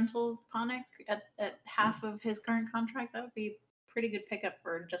 Deadline rental Panik at half of his current contract. That would be a pretty good pickup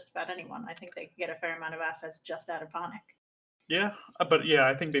for just about anyone. I think they could get a fair amount of assets just out of Panik. Yeah, but yeah,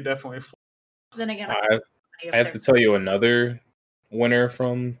 I think they definitely. Then again, I have to tell you another winner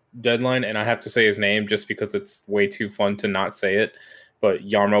from Deadline, and I have to say his name just because it's way too fun to not say it. But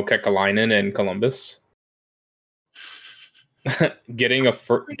Jarmo Kekalainen in Columbus,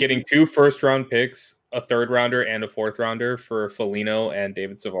 getting 2 first-round picks, a third-rounder, and a fourth-rounder for Foligno and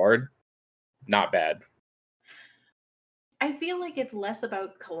David Savard, not bad. I feel like it's less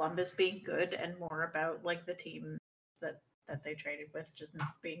about Columbus being good and more about like the team that they traded with just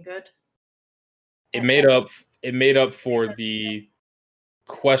not being good. It made up for the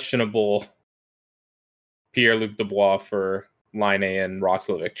questionable Pierre-Luc Dubois for Line and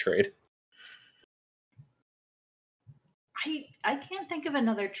Roslovic trade. I can't think of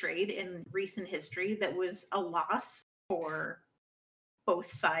another trade in recent history that was a loss for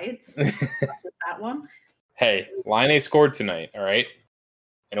both sides. That one. Hey, Line scored tonight, all right?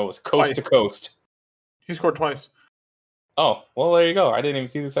 And it was coast to coast. He scored twice. Oh, well, there you go. I didn't even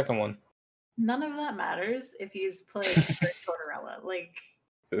see the second one. None of that matters if he's playing for Tortorella. Like,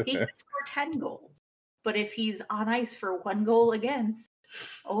 he can score 10 goals. But if he's on ice for 1 goal against,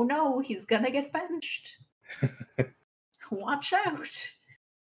 oh no, he's going to get benched. Watch out.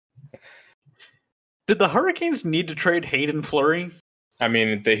 Did the Hurricanes need to trade Hayden Fleury? I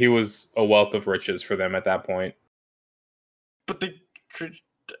mean, he was a wealth of riches for them at that point. But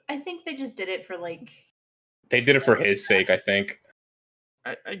I think they just did it for like... They did it for his sake, I think.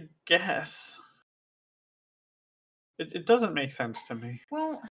 I guess. It doesn't make sense to me.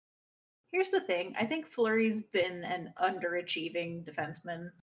 Well, here's the thing. I think Fleury's been an underachieving defenseman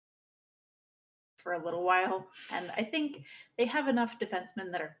for a little while. And I think they have enough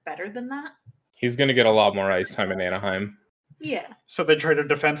defensemen that are better than that. He's going to get a lot more ice time in Anaheim. Yeah. So they traded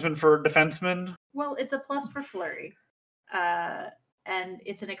defenseman for a defenseman? Well, it's a plus for Fleury. And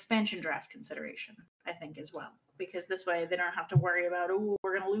it's an expansion draft consideration, I think, as well. Because this way they don't have to worry about, oh,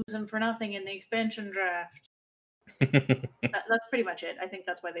 we're going to lose him for nothing in the expansion draft. That's pretty much it. I think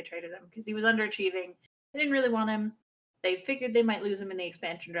that's why they traded him. Because he was underachieving. They didn't really want him. They figured they might lose him in the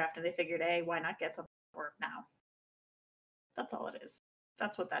expansion draft. And they figured, hey, why not get something for him now? That's all it is.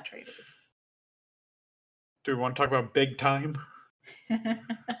 That's what that trade is. Do we want to talk about big time?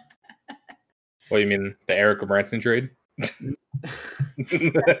 What, you mean the Eric Branson trade?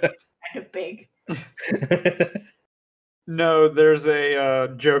 Kind of big. No, there's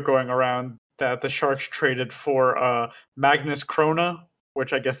a joke going around that the Sharks traded for Magnus Krona,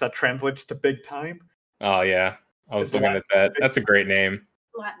 which I guess that translates to big time. Oh, yeah. I was It's looking at that. That's a great name.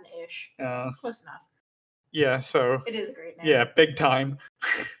 Latin-ish. Close enough. Yeah, so It is a great name. yeah, big time.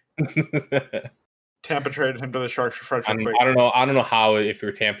 Tampa traded him to the Sharks for Frederick. I don't know how, if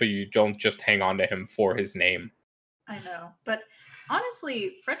you're Tampa, you don't just hang on to him for his name. I know. But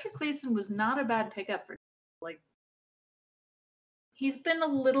honestly, Frederick Claesson was not a bad pickup for, like, he's been a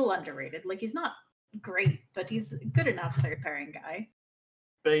little underrated. Like, he's not great, but he's a good enough third pairing guy.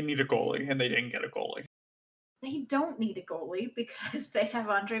 They need a goalie, and they didn't get a goalie. They don't need a goalie because they have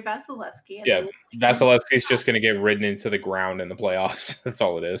Andrei Vasilevsky. And Yeah, Vasilevsky's just going to get ridden into the ground in the playoffs. That's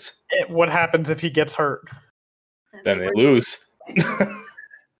all it is. What happens if he gets hurt? Then they lose.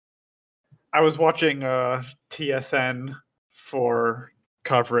 I was watching TSN for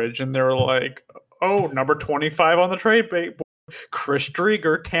coverage, and they were like, "Oh, number 25 on the trade bait, Chris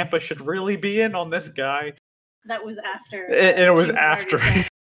Drieger. Tampa should really be in on this guy." That was after. And it was Jim after. Hardy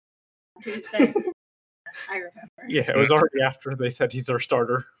said Tuesday. I remember. Yeah, it was already after they said he's their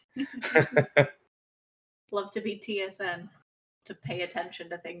starter. love to be TSN to pay attention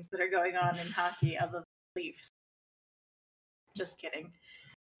to things that are going on in hockey other than Leafs. Just kidding.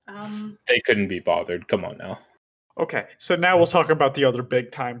 They couldn't be bothered. Come on now. Okay, so now we'll talk about the other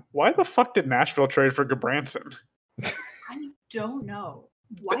big time. Why the fuck did Nashville trade for Gabranson? I don't know.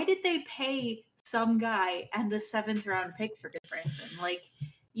 Why did they pay some guy and a 7th round pick for Gudbranson? Like,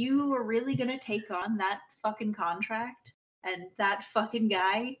 you were really gonna take on that fucking contract and that fucking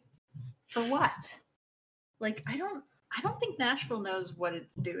guy for what? Like, I don't think Nashville knows what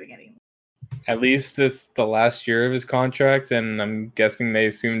it's doing anymore. At least it's the last year of his contract, and I'm guessing they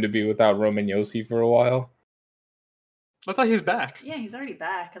assume to be without Roman Josi for a while. I thought he was back. Yeah, he's already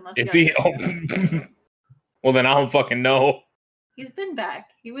back. Unless Is he? Oh. Well, then I don't fucking know. He's been back.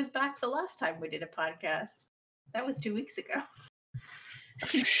 He was back the last time we did a podcast. That was 2 weeks ago.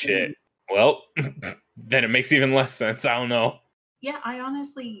 Shit. Well, then it makes even less sense. I don't know. Yeah, I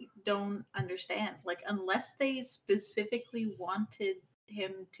honestly don't understand. Like, unless they specifically wanted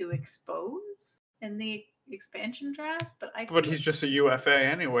him to expose in the expansion draft, but he's just a UFA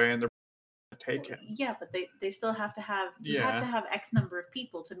anyway, and they're take him. Yeah, but they still have to have have to have X number of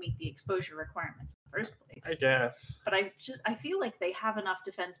people to meet the exposure requirements in the first place. I guess. But I feel like they have enough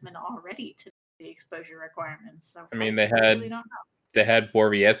defensemen already to meet the exposure requirements. So I mean, really don't know. They had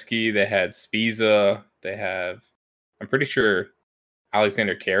Borowiecki, they had Spiza, they have. I'm pretty sure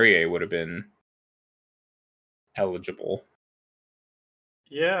Alexander Carrier would have been eligible.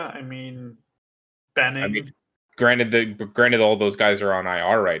 Yeah, I mean, Benning. I mean, granted, all those guys are on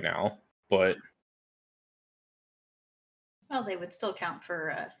IR right now, but well, they would still count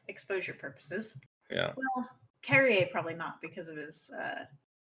for exposure purposes. Yeah. Well, Carrier probably not because of his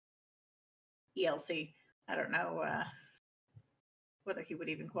ELC. I don't know whether he would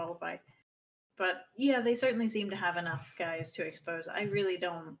even qualify. But yeah, they certainly seem to have enough guys to expose. I really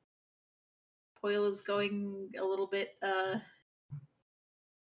don't. Poyle is going a little bit out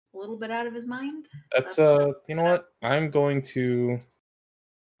of his mind. That's you know what? I'm going to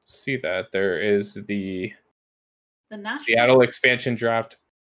see that. There is the Seattle expansion draft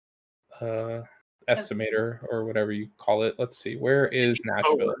estimator or whatever you call it. Let's see. Where is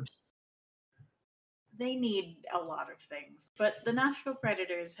Nashville? They need a lot of things, but the Nashville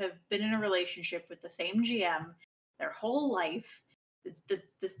Predators have been in a relationship with the same GM their whole life. It's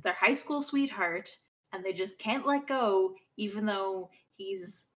their high school sweetheart, and they just can't let go, even though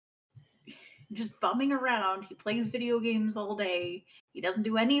he's just bumming around. He plays video games all day. He doesn't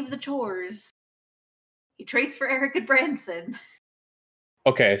do any of the chores. He trades for Erik Gudbranson.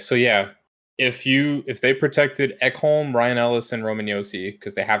 Okay, so yeah, if they protected Ekholm, Ryan Ellis, and Roman Josi,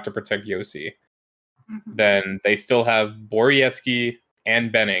 because they have to protect Josi, then they still have Borowiecki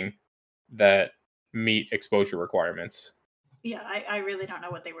and Benning that meet exposure requirements. Yeah, I really don't know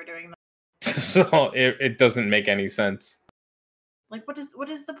what they were doing. So it doesn't make any sense. Like, what is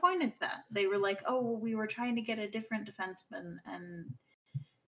the point of that? They were like, oh, well, we were trying to get a different defenseman, and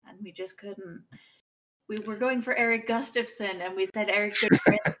we just couldn't. We were going for Erik Gustafsson, and we said Erik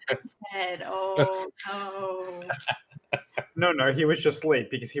Gudbranson instead. Oh, no. No, he was just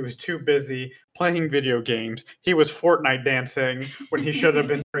late because he was too busy playing video games. He was Fortnite dancing when he should have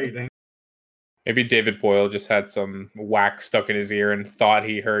been trading. Maybe David Poyle just had some wax stuck in his ear and thought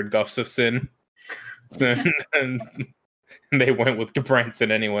he heard Gustafsson. and they went with Gudbranson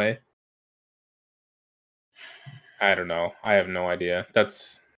anyway. I don't know. I have no idea.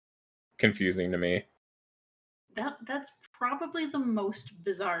 That's confusing to me. That's probably the most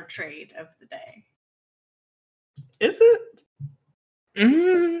bizarre trade of the day. Is it?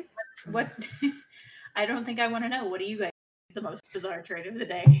 What? I don't think I want to know. What do you guys think is the most bizarre trade of the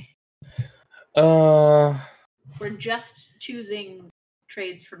day? We're just choosing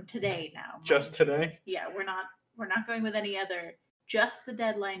trades from today now. Just today? Yeah, we're not going with any other. Just the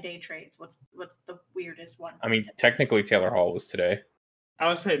deadline day trades. What's the weirdest one? I mean, technically Taylor Hall was today. I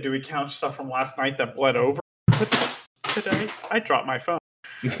would say, do we count stuff from last night that bled over today? I dropped my phone.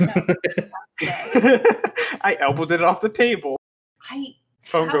 I elbowed it off the table.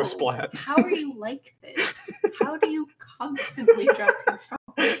 Phone goes splat. How are you like this? How do you constantly drop your phone?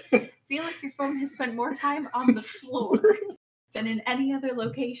 I feel like your phone has spent more time on the floor than in any other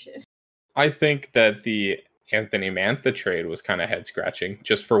location. I think that the Anthony Mantha trade was kind of head scratching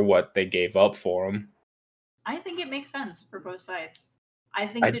just for what they gave up for him. I think it makes sense for both sides. I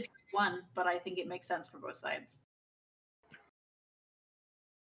think Detroit won, but I think it makes sense for both sides.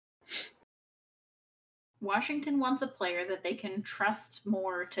 Washington wants a player that they can trust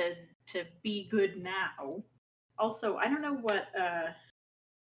more to be good now. Also, I don't know what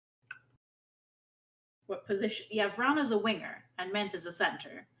position. Yeah, Vrana's a winger and Mantha's a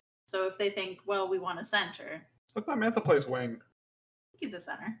center. So if they think, well, we want a center, I thought Mantha plays wing. he's a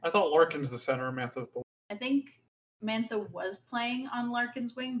center. I thought Larkin's the center and Mantha's the. I think Mantha was playing on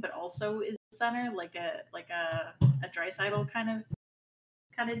Larkin's wing, but also is the center, like a Draisaitl kind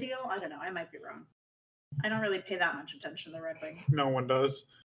of deal. I don't know. I might be wrong. I don't really pay that much attention to the Red Wings. No one does.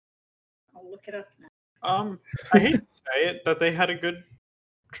 I'll look it up now. I hate to say it that they had a good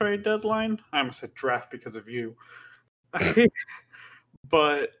trade deadline. I almost said draft because of you.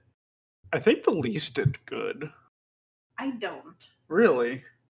 But I think the Leafs did good. I don't. Really?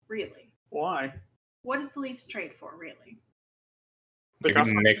 Really. Why? What did the Leafs trade for, really? They got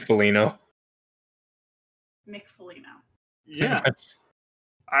Maybe some- Nick Foligno. Nick Foligno. Yeah. That's-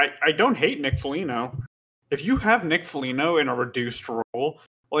 I don't hate Nick Foligno. If you have Nick Foligno in a reduced role,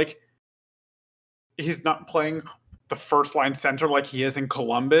 like he's not playing the first line center like he is in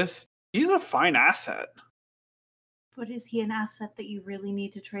Columbus, he's a fine asset. But is he an asset that you really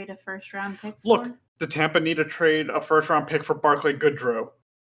need to trade a first round pick for? Look, did Tampa need to trade a first round pick for Barclay Goodrow?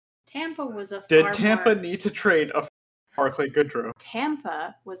 Tampa was a Did far Tampa more... need to trade a Barclay Goodrow?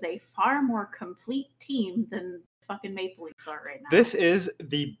 Tampa was a far more complete team than fucking Maple Leafs are right now. This is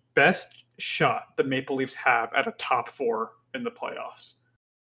the best shot the Maple Leafs have at a top 4 in the playoffs.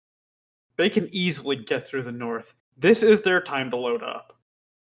 They can easily get through the North. This is their time to load up.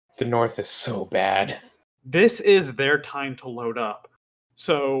 The North is so bad. This is their time to load up.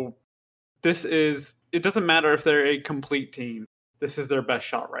 So it doesn't matter if they're a complete team. This is their best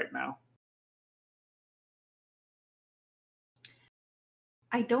shot right now.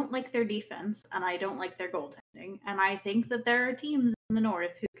 I don't like their defense, and I don't like their goaltending, and I think that there are teams in the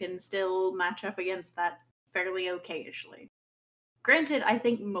North who can still match up against that fairly okay-ishly. Granted, I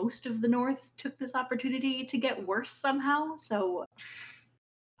think most of the North took this opportunity to get worse somehow, so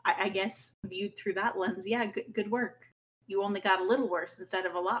I guess viewed through that lens, yeah, good work. You only got a little worse instead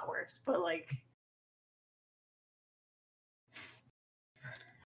of a lot worse, but like...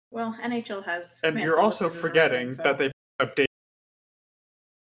 Well, NHL has... And you're Mantha also listed as a forgetting Red Wing, that they picked up Dave.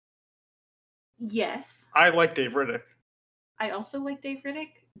 Yes. I like Dave Riddick. I also like Dave Riddick,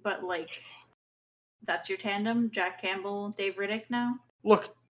 but like, that's your tandem, Jack Campbell, Dave Riddick now?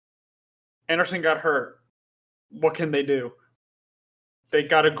 Look, Anderson got hurt. What can they do? They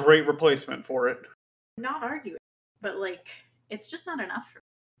got a great replacement for it. Not arguing, but like, it's just not enough for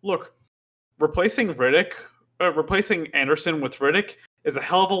Look, replacing Anderson with Riddick is a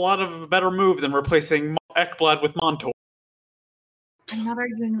hell of a lot of a better move than replacing Ekblad with Montour. I'm not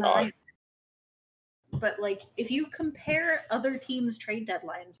arguing that God. either. But like, if you compare other teams' trade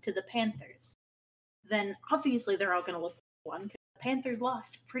deadlines to the Panthers, then obviously they're all going to look at one because the Panthers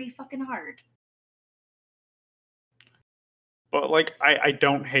lost pretty fucking hard. But like, I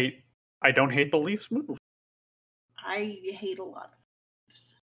don't hate the Leafs move. I hate a lot of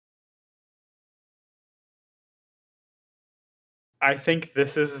Leafs. I think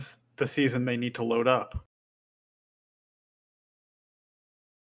this is the season they need to load up.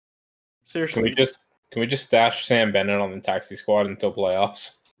 Seriously. Can we just stash Sam Bennett on the taxi squad until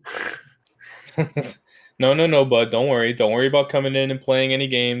playoffs? No, bud. Don't worry. Don't worry about coming in and playing any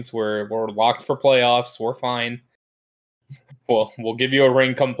games. We're locked for playoffs. We're fine. We'll give you a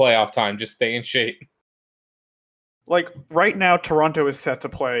ring come playoff time. Just stay in shape. Like, right now, Toronto is set to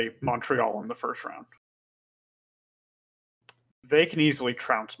play Montreal in the first round. They can easily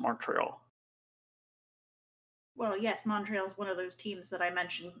trounce Montreal. Well, yes, Montreal's one of those teams that I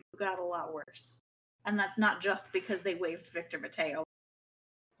mentioned who got a lot worse. And that's not just because they waived Victor Mateo.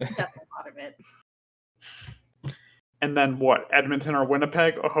 That's a lot of it. And then what? Edmonton or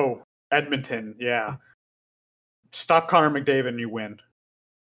Winnipeg? Oh, Edmonton, yeah. Stop Connor McDavid and you win.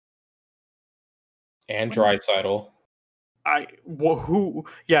 And Draisaitl.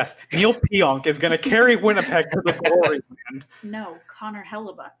 Yes, Neil Pionk is going to carry Winnipeg to the glory land. No, Connor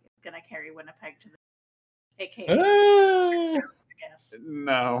Hellebuck is going to carry Winnipeg to the... AKA, Ah. I guess.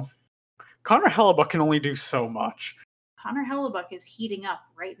 No. Connor Hellebuck can only do so much. Connor Hellebuck is heating up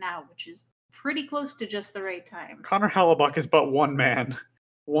right now, which is pretty close to just the right time. Connor Hellebuck is but one man.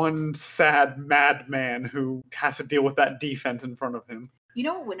 One sad, mad man who has to deal with that defense in front of him. You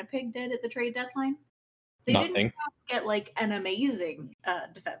know what Winnipeg did at the trade deadline? They Nothing. didn't get like an amazing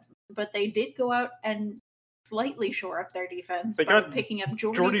defenseman, but they did go out and slightly shore up their defense They by got picking up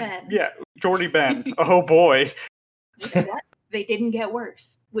Jordy Ben. Yeah, Jordy Ben. Oh boy. What? They didn't get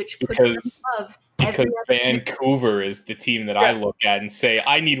worse, which puts Because- them above every Because other team. Vancouver is the team that I Yeah. look at and say,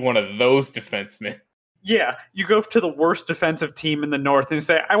 I need one of those defensemen. Yeah, you go to the worst defensive team in the North and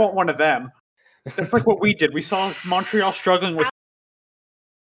say, I want one of them. That's like what we did. We saw Montreal struggling with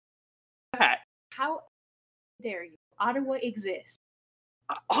that. How dare you? Ottawa exists.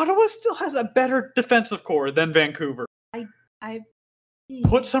 Ottawa still has a better defensive core than Vancouver. I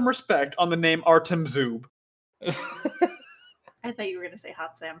Put some respect on the name Artem Zub. I thought you were gonna say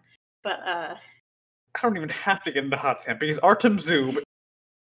Hot Sam, but I don't even have to get into Hot Sam because Artem Zub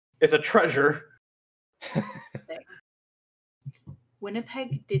is a treasure.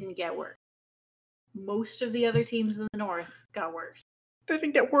 Winnipeg didn't get worse. Most of the other teams in the North got worse. They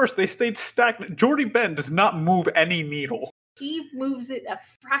didn't get worse. They stayed stagnant. Jordy Ben does not move any needle. He moves it a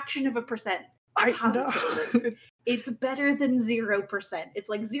fraction of a percent. I Positively. know. It's better than 0%. It's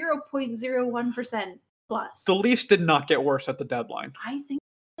like 0.01% plus. The Leafs did not get worse at the deadline. I think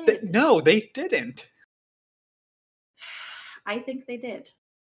they did. No, they didn't. I think they did.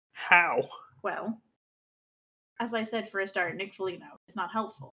 How? Well, as I said, for a start, Nick Foligno is not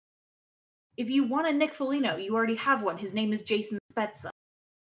helpful. If you want a Nick Foligno, you already have one. His name is Jason Spezza.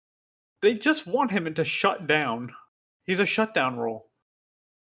 They just want him to shut down. He's a shutdown role.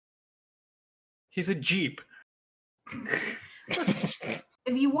 He's a Jeep. If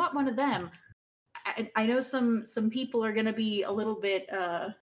you want one of them, I know some people are going to be a little bit,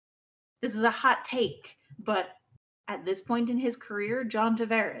 this is a hot take, but at this point in his career, John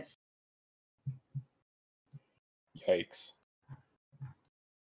Tavares. Yikes.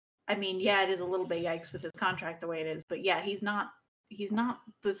 I mean, yeah, it is a little bit yikes with his contract the way it is, but yeah, he's not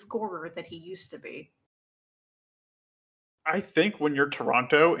the scorer that he used to be. I think when you're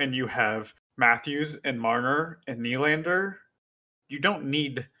Toronto and you have Matthews and Marner and Nylander, you don't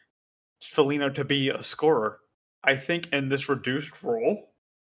need Foligno to be a scorer. I think in this reduced role,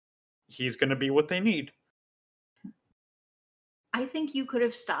 he's going to be what they need. I think you could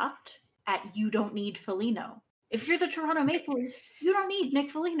have stopped at you don't need Foligno. If you're the Toronto Maple Leafs, you don't need Nick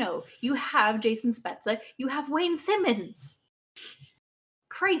Foligno. You have Jason Spezza. You have Wayne Simmons.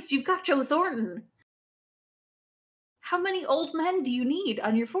 Christ, you've got Joe Thornton. How many old men do you need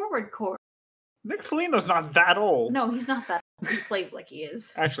on your forward core? Nick Foligno's not that old. No, he's not that old. He plays like he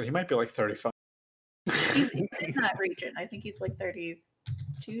is. Actually, he might be like 35. He's in that region. I think he's like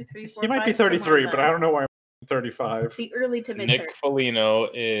 32, 3, 4, He might be 5, somewhere 33, in but the- I don't know why I'm 35. The early to mid Nick 30s. Foligno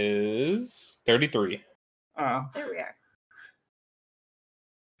is 33. There we are.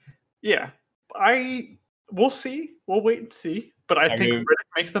 Yeah. We'll see. We'll wait and see. But I think mean-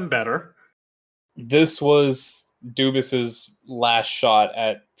 Riddick makes them better. This was Dubas's last shot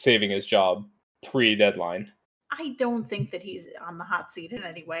at saving his job pre-deadline. I don't think that he's on the hot seat in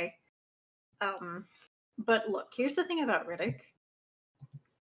any way. But look, here's the thing about Riddick.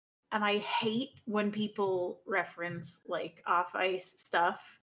 And I hate when people reference like off-ice stuff.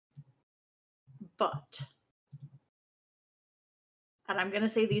 But, and I'm going to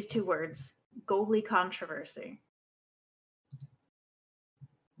say these two words, goalie controversy.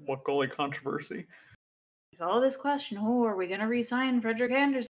 What goalie controversy? There's all this question, are we going to re-sign Frederick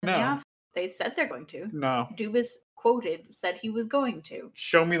Anderson in the No. off? They said they're going to. No. Dubas quoted said he was going to.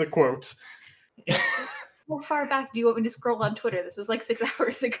 Show me the quotes. How far back do you want me to scroll on Twitter? This was like 6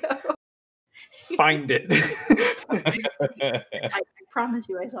 hours ago. Find it. I promise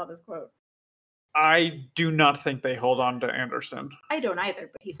you I saw this quote. I do not think they hold on to Anderson. I don't either,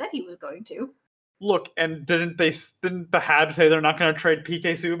 but he said he was going to. Look, and didn't the Habs say they're not going to trade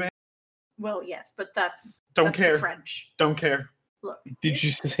PK Subban? Well, yes, but that's Don't care. the French. Don't care. Look, Did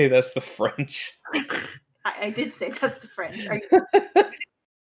you say that's the French? I did say that's the French. Are you...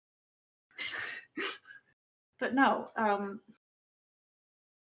 But no,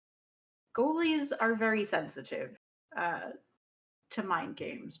 goalies are very sensitive to mind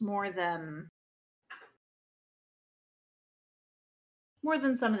games more than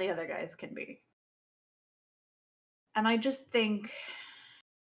some of the other guys can be. And I just think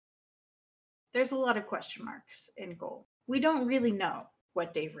there's a lot of question marks in goal. We don't really know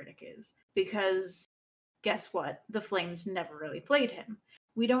what Dave Riddick is because guess what? The Flames never really played him.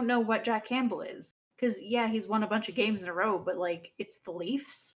 We don't know what Jack Campbell is because, yeah, he's won a bunch of games in a row, but, like, it's the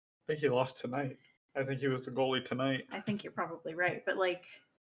Leafs. I think he lost tonight. I think he was the goalie tonight. I think you're probably right. But, like,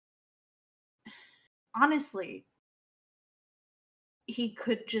 honestly, he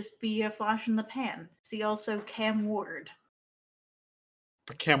could just be a flash in the pan. See also Cam Ward.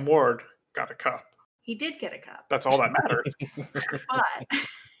 But Cam Ward got a cup. He did get a cup. That's all that matters. But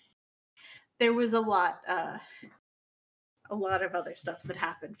there was a lot of other stuff that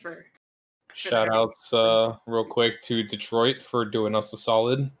happened for Shout outs real quick to Detroit for doing us a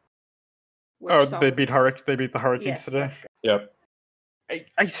solid. Oh, they beat the Hurricanes Yes, today. that's good. Yep.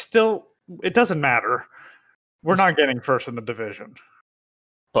 I still, it doesn't matter. We're not getting first in the division.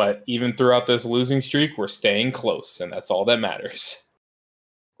 But even throughout this losing streak, we're staying close, and that's all that matters.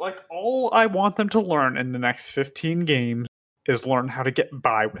 Like, all I want them to learn in the next 15 games is learn how to get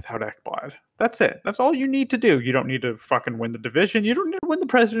by without Ekblad. That's it. That's all you need to do. You don't need to fucking win the division. You don't need to win the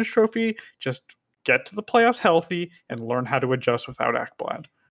President's Trophy. Just get to the playoffs healthy and learn how to adjust without Ekblad.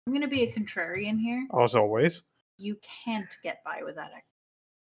 I'm going to be a contrarian here. As always. You can't get by without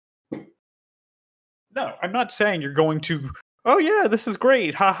Ekblad. No, I'm not saying you're going to, oh yeah, this is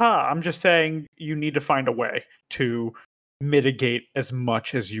great, haha. I'm just saying you need to find a way to mitigate as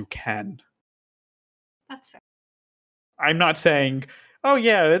much as you can. That's fair. I'm not saying, oh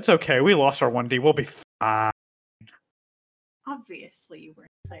yeah, it's okay, we lost our 1D, we'll be fine. Obviously, you weren't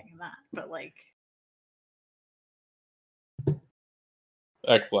saying that, but like...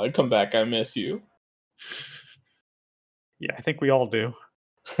 Ekblad, come back, I miss you. Yeah, I think we all do.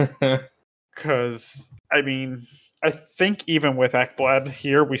 Because, I mean, I think even with Ekblad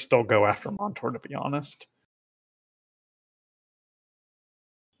here, we still go after Montour, to be honest.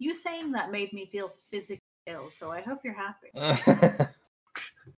 You saying that made me feel physically ill, so I hope you're happy.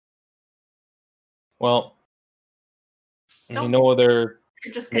 Well, no other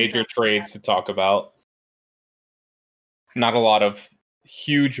You're just gonna major tell me trades to talk about. Not a lot of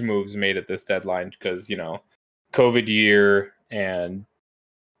huge moves made at this deadline because, COVID year and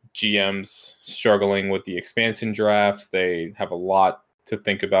GMs struggling with the expansion draft. They have a lot to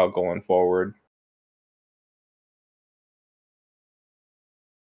think about going forward.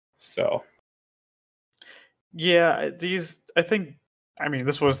 So, yeah, this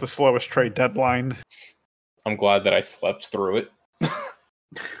was the slowest trade deadline. I'm glad that I slept through it.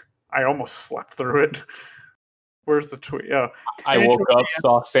 I almost slept through it. Where's the tweet? Oh, I woke up,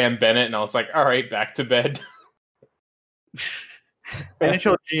 saw Sam Bennett, and I was like, all right, back to bed.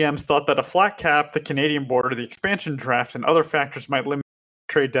 NHL GMs thought that a flat cap, the Canadian border, the expansion draft, and other factors might limit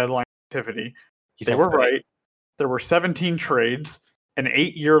trade deadline activity. They were right. There were 17 trades, an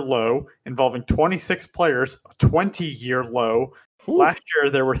 8-year low involving 26 players, a 20-year low. Ooh. Last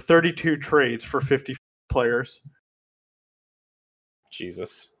year, there were 32 trades for 50 players.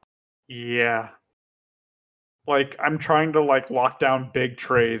 Jesus. Yeah. Like, I'm trying to, lock down big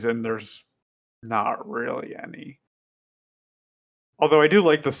trades, and there's not really any. Although I do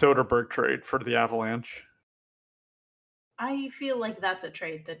like the Soderberg trade for the Avalanche. I feel like that's a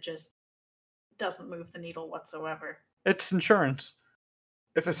trade that just doesn't move the needle whatsoever. It's insurance.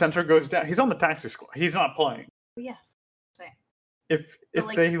 If a center goes down, he's on the taxi squad. He's not playing. Yes, same. If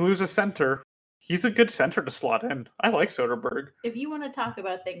they lose a center, he's a good center to slot in. I like Soderberg. If you want to talk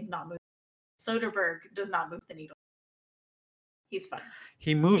about things not moving, Soderberg does not move the needle. He's fine.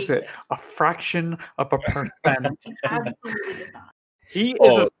 He moves it a fraction of a percent. He absolutely does not. He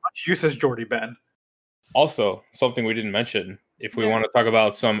is as much use as Jordy Ben. Also, something we didn't mention, if we want to talk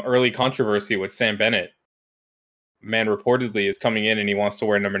about some early controversy with Sam Bennett, man reportedly is coming in and he wants to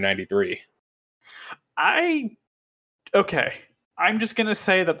wear number 93. Okay. I'm just going to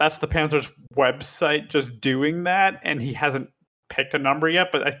say that that's the Panthers website just doing that, and he hasn't picked a number yet,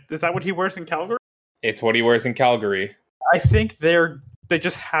 but is that what he wears in Calgary? It's what he wears in Calgary. I think they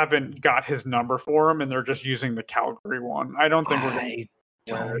just haven't got his number for him, and they're just using the Calgary one. I don't think I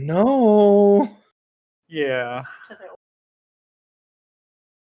don't know. Yeah.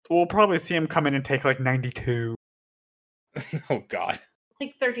 We'll probably see him come in and take 92. Oh, God.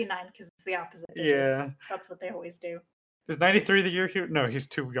 Like 39 because it's the opposite. Yeah. That's what they always do. Is 93 the year he... No, he's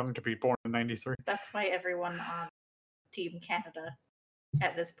too young to be born in 93. That's why everyone on Team Canada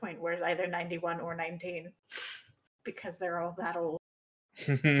at this point wears either 91 or 19. Because they're all that old.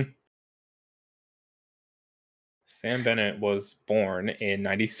 Sam Bennett was born in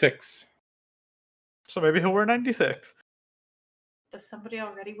 96. So maybe he'll wear 96. Does somebody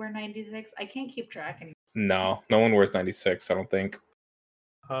already wear 96? I can't keep track anymore. No one wears 96, I don't think.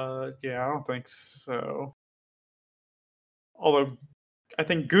 Yeah, I don't think so. Although, I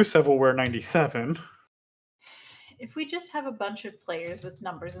think Gusev will wear 97. If we just have a bunch of players with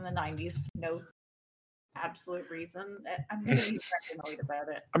numbers in the 90s for no absolute reason, I'm going to be annoyed about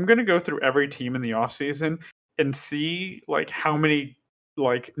it. I'm going to go through every team in the offseason and see how many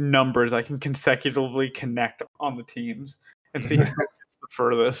numbers I can consecutively connect on the teams and see who gets the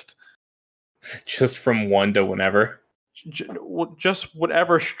furthest. Just from 1 to whenever? Just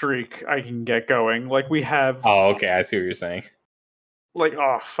whatever streak I can get going. We have... Oh, okay, I see what you're saying. We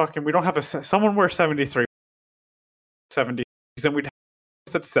don't have someone wear 73. 70. Then we'd have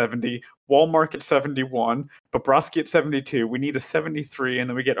at 70, Walmart at 71, Bobrovsky at 72. We need a 73, and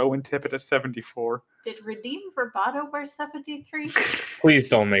then we get Owen Tippett at 74. Did Radim Verbato wear 73? Please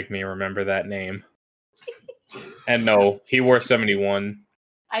don't make me remember that name. And no, he wore 71.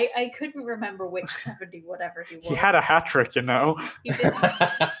 I couldn't remember which 70 whatever he wore. He had a hat trick, He did.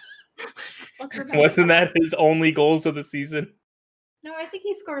 Wasn't that his only goals of the season? No, I think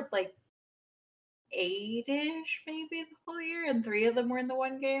he scored like 8-ish maybe the whole year, and 3 of them were in the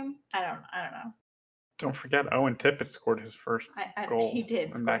one game. I don't know. Don't forget, Owen Tippett scored his first goal. He did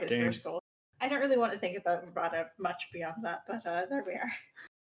in score that his game. first goal. I don't really want to think about Rabada much beyond that, but there we are.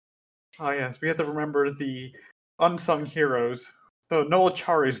 Oh yes, we have to remember the unsung heroes, the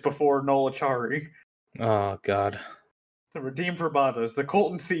Nolacharis before Nolachari, Oh God. the Redeemed Rabadas, the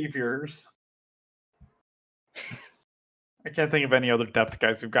Colton Saviors. I can't think of any other depth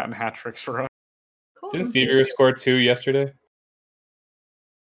guys who've gotten hat tricks for us. Colton Didn't Sevier score 2 yesterday?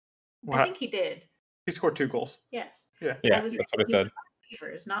 I think he did. He scored 2 goals. Yes. Yeah. Yeah, that's what I said.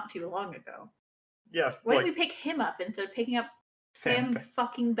 Beavers not too long ago. Yes. Why did we pick him up instead of picking up Sam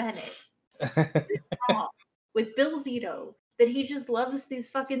fucking Bennett? With Bill Zito, that he just loves these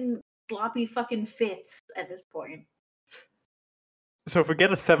fucking sloppy fucking fifths at this point. So if we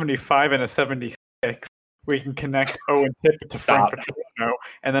get a 75 and a 76, we can connect Owen Tippett to Frank Petrino,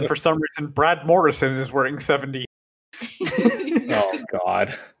 and then for some reason Brad Morrison is wearing 70. Oh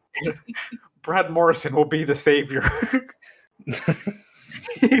God. Brad Morrison will be the savior.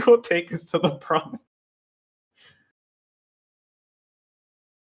 He will take us to the promise.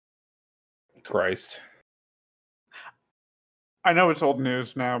 Christ. I know it's old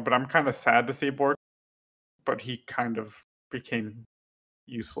news now, but I'm kind of sad to see Bork. But he kind of became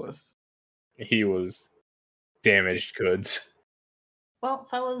useless. He was damaged goods. Well,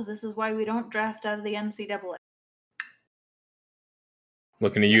 fellas, this is why we don't draft out of the NCAA.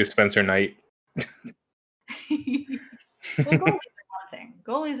 Looking to you, Spencer Knight. Well, goalies are one thing.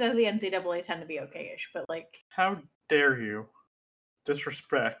 Goalies out of the NCAA tend to be okay-ish, but like... How dare you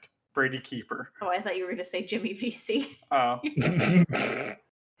disrespect Brady Keeper? Oh, I thought you were going to say Jimmy VC. Oh.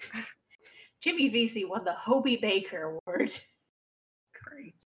 Jimmy VC won the Hobie Baker Award.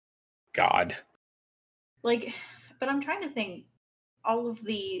 Great. God. Like, but I'm trying to think all of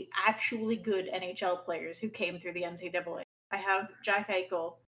the actually good NHL players who came through the NCAA. I have Jack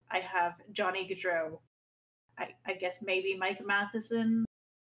Eichel. I have Johnny Gaudreau. I guess maybe Mike Matheson.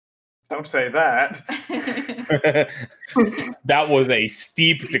 Don't say that. That was a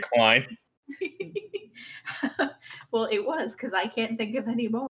steep decline. Well, it was, because I can't think of any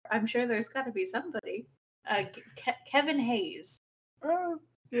more. I'm sure there's got to be somebody. Kevin Hayes.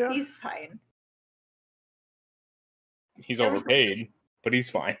 Yeah. He's fine. He's overpaid, but he's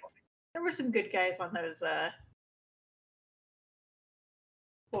fine. There were some good guys on those.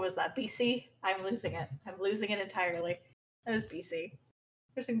 What was that? BC? I'm losing it. I'm losing it entirely. That was BC.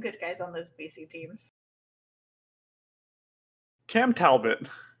 There's some good guys on those BC teams. Cam Talbot.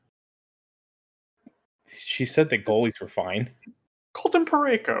 She said the goalies were fine. Colton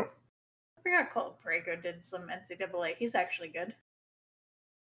Parayko. I forgot Colton Parayko did some NCAA. He's actually good.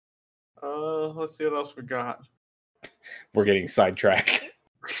 Let's see what else we got. We're getting sidetracked.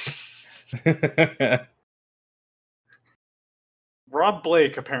 Rob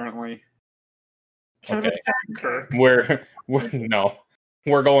Blake, apparently. Okay. Kirk. We're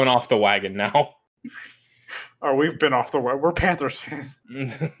we're going off the wagon now. Oh, we've been off the way. We're Panthers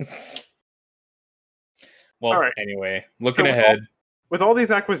fans. Well, all right. Anyway, looking ahead. With all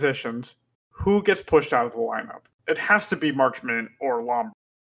these acquisitions, who gets pushed out of the lineup? It has to be Marchment or Lomberg.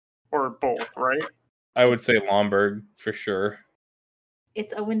 Or both, right? I would say Lomberg for sure.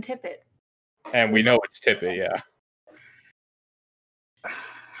 It's Owen Tippett. And we know it's Tippett, yeah.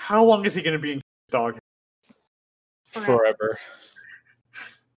 How long is he going to be in dog? Forever.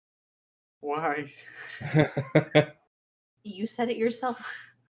 Why? You said it yourself.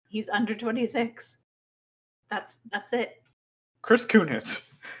 He's under 26. That's it. Chris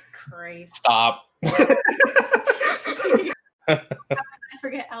Kunitz. Christ. Stop. I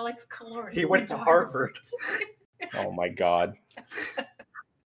forget Alex Kalori. He went to Harvard. Oh my God.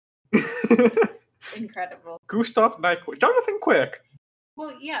 Incredible. Gustav Nyquist. Jonathan Quick.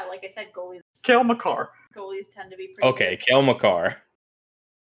 Well, yeah, like I said, goalies Cale Makar. Goalies tend to be pretty Okay, good. Cale Makar.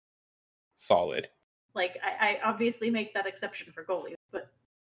 Solid. Like, I obviously make that exception for goalies, but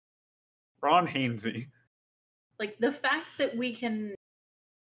Ron Hainsey. like the fact that we can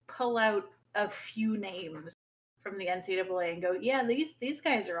pull out a few names from the NCAA and go, yeah, these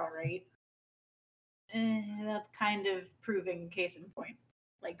guys are all right. That's kind of proving case in point.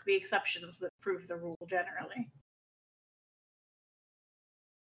 Like the exceptions that prove the rule generally.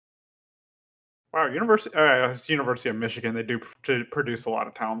 Wow, it's University of Michigan. They do produce a lot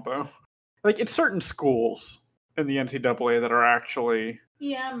of talent, though. Like, it's certain schools in the NCAA that are actually...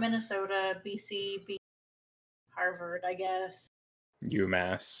 Yeah, Minnesota, BC, Harvard, I guess.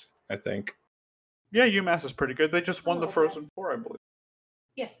 UMass, I think. Yeah, UMass is pretty good. They just won the okay. Frozen Four, I believe.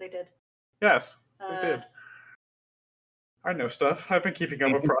 Yes, they did. Yes, they did. I know stuff. I've been keeping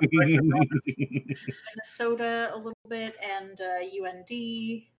up with prospects. Minnesota a little bit, and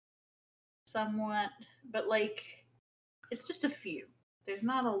UND somewhat, but like it's just a few. There's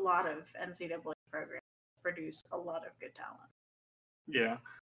not a lot of NCAA programs that produce a lot of good talent. Yeah.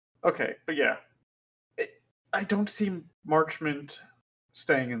 Okay, but yeah. I don't see Marchment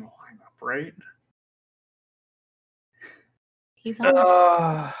staying in the lineup, right? He's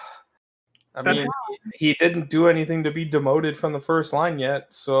on. I mean, he didn't do anything to be demoted from the first line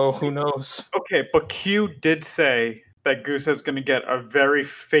yet, so who knows? Okay, but Q did say that Goose is going to get a very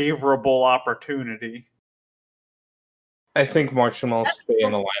favorable opportunity. I think Marchment will stay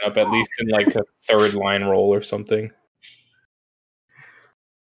in the lineup, at least in like a third line role or something.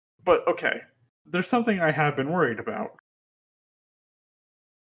 But okay, there's something I have been worried about.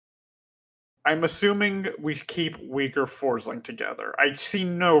 I'm assuming we keep Weegar Forsling together. I see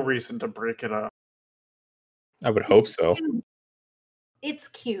no reason to break it up. I would hope so. It's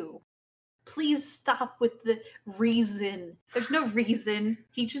Q. Please stop with the reason. There's no reason.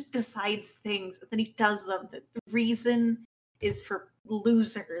 He just decides things and then he does them. The reason is for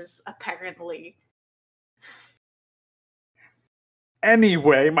losers, apparently.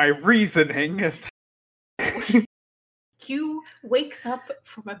 Anyway, my reasoning is... Q wakes up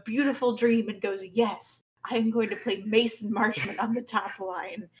from a beautiful dream and goes, yes, I am going to play Mason Marchment on the top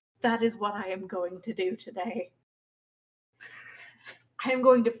line. That is what I am going to do today. I am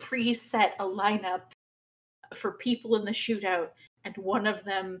going to preset a lineup for people in the shootout, and one of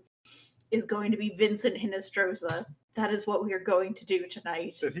them is going to be Vincent Hinostroza. That is what we are going to do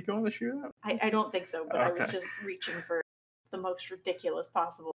tonight. Did he go in the shootout? I don't think so, but Okay. I was just reaching for the most ridiculous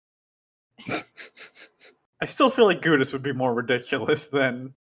possible. I still feel like Gudis would be more ridiculous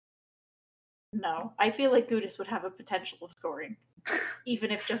than... No, I feel like Gudis would have a potential of scoring,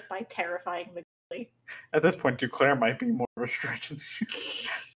 even if just by terrifying the goalie. At this point, Duclair might be more of a stretch.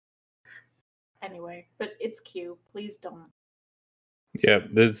 Anyway, but it's Q. Please don't. Yeah,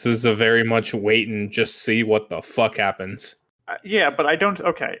 this is a very much wait and just see what the fuck happens. Yeah, but I don't...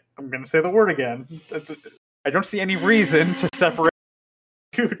 Okay, I'm going to say the word again. I don't see any reason to separate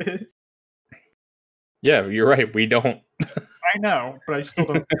Gudis. Yeah, you're right. We don't. I know, but I still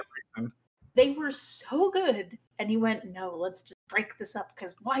don't see a reason. They were so good, and he went, no, let's just break this up,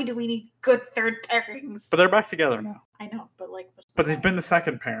 because why do we need good third pairings? But they're back together now. I know, but like... But they've been the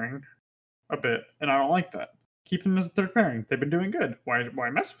second pairing a bit, and I don't like that. Keep them as a third pairing. They've been doing good. Why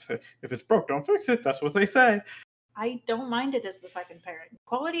mess with it? If it's broke, don't fix it. That's what they say. I don't mind it as the second pairing.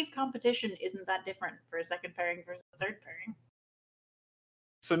 Quality of competition isn't that different for a second pairing versus a third pairing.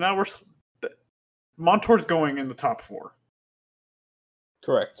 So now we're... Montour's going in the top 4.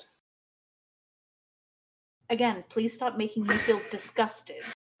 Correct. Again, please stop making me feel disgusted.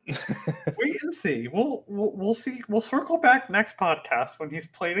 Wait and see. We'll see. We'll circle back next podcast when he's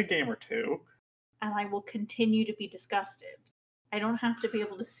played a game or two. And I will continue to be disgusted. I don't have to be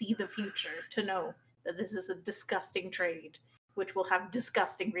able to see the future to know that this is a disgusting trade, which will have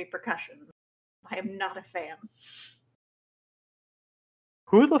disgusting repercussions. I am not a fan.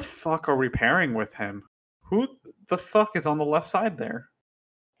 Who the fuck are we pairing with him? Who the fuck is on the left side there?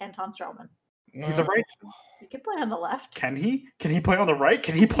 Anton Strawman. He's a right. He can play on the left. Can he? Can he play on the right?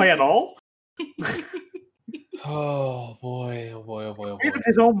 Can he play at all? Oh boy, oh boy, oh boy, oh boy. Even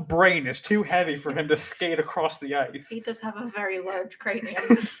his own brain is too heavy for him to skate across the ice. He does have a very large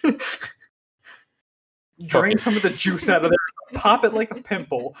cranium. Drain some of the juice out of there. Pop it like a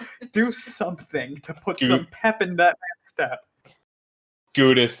pimple. Do something to put some pep in that man's step.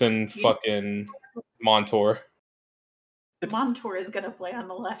 Gudis and fucking Montour. Montour is going to play on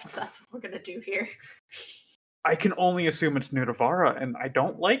the left. That's what we're going to do here. I can only assume it's Nudavara, and I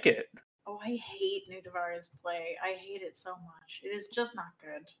don't like it. Oh, I hate Nudavara's play. I hate it so much. It is just not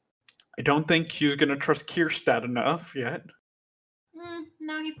good. I don't think he's going to trust Kierstad enough yet.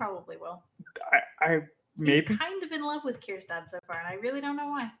 No, he probably will. Maybe. He's kind of in love with Kierstad so far, and I really don't know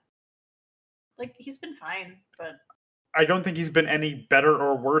why. Like, he's been fine, but... I don't think he's been any better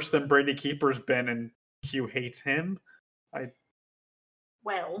or worse than Brady Keeper's been, and Q hates him.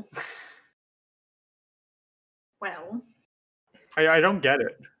 Well. I don't get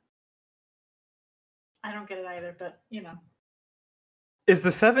it. I don't get it either, but, you know. Is the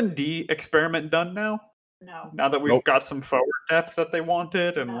 7D experiment done now? No. Now that we've got some forward depth that they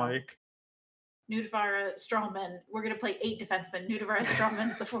wanted, and Nudavara, Strawman. We're going to play 8 defensemen. Nudavara,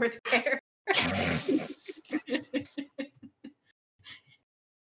 Strawman's the 4th pair.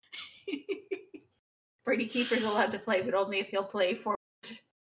 Brady Keeper's allowed to play, but only if he'll play forward.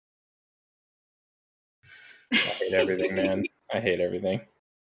 I hate everything, man. I hate everything.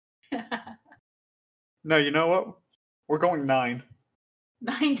 No, you know what? We're going 9.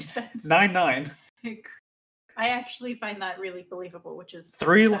 9 defense. 9-9. I actually find that really believable, which is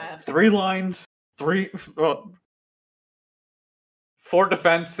Three sad. lines, 4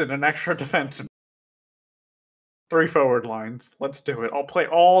 defense and an extra defense. 3 forward lines. Let's do it. I'll play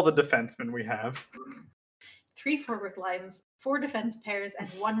all the defensemen we have. 3 forward lines, 4 defense pairs, and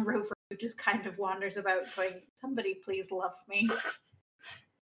 1 rover who just kind of wanders about going, somebody please love me.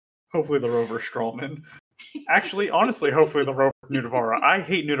 Hopefully the rover Strawman. Actually, honestly, hopefully the rover Nudavara. I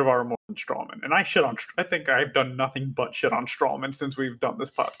hate Nudavara more than Strawman, and I think I've done nothing but shit on Strawman since we've done this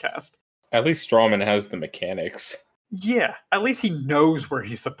podcast. At least Strawman has the mechanics. Yeah, at least he knows where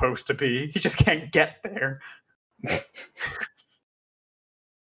he's supposed to be. He just can't get there.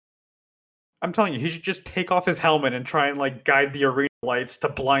 I'm telling you, he should just take off his helmet and try and guide the arena lights to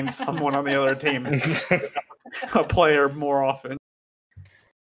blind someone on the other team and a player more often.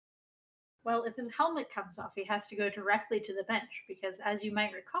 Well, if his helmet comes off, he has to go directly to the bench because, as you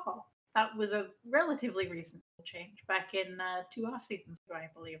might recall, that was a relatively reasonable change back in 2 off seasons ago, I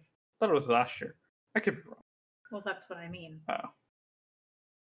believe. I thought it was last year. I could be wrong. Well, that's what I mean. Oh.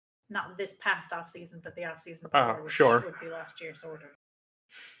 Not this past off season, but the off season before, which sure. would be last year, sort of.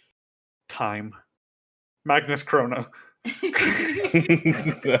 Time. Magnus Krona.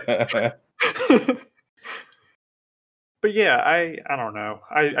 But yeah, I don't know.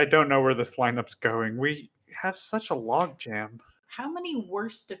 I don't know where this lineup's going. We have such a logjam. How many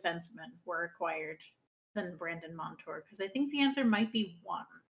worse defensemen were acquired than Brandon Montour? Because I think the answer might be 1.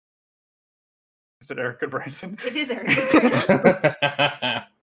 Is it Erica Branson? It is Erica Branson.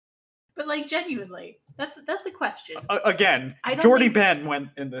 But genuinely, that's a question. Again, I don't Jordy think- Ben went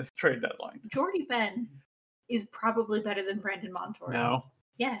in this trade deadline. Jordy Ben is probably better than Brandon Montour. No.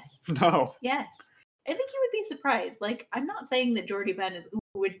 Yes. No. Yes. I think you would be surprised. I'm not saying that Jordy Ben is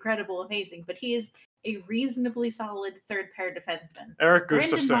incredible, amazing, but he is a reasonably solid third pair defenseman. Eric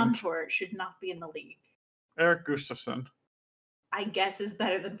Brandon Gustafsson. Montour should not be in the league. Eric Gustafsson. I guess is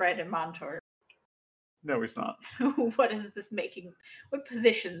better than Brandon Montour. No, he's not. What is this making? What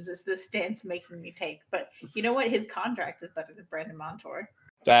positions is this stance making me take? But you know what? His contract is better than Brandon Montour.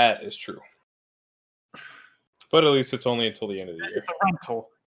 That is true. But at least it's only until the end of the year. It's a rental.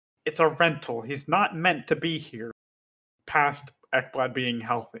 It's a rental. He's not meant to be here past Ekblad being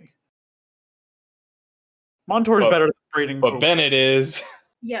healthy. Montour is better than Braden But Cope. Bennett is.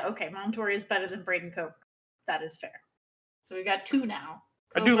 Yeah, okay. Montour is better than Braden Cope. That is fair. So we got 2 now.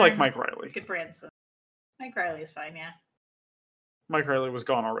 I do like Coburn, Mike Riley. Good Branson. Mike Riley is fine, yeah. Mike Riley was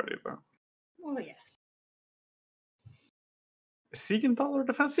gone already, though. Well, yes. Is Siegenthaler a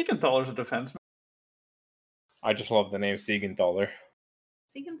defense? Siegenthaler's a defenseman. I just love the name Siegenthaler.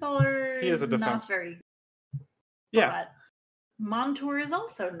 Siegenthaler He is a is not defense. very good. Yeah. But Montour is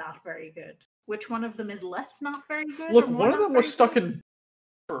also not very good. Which one of them is less not very good? Look, or more one of not them was very stuck good? in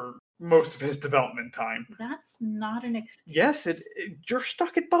for most of his development time. That's not an excuse. Yes, you're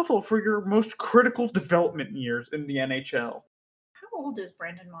stuck at Buffalo for your most critical development years in the NHL. How old is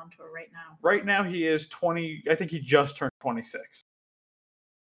Brandon Montour right now? Right now, he is 20. I think he just turned 26.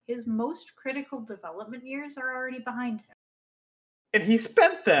 His most critical development years are already behind him. And he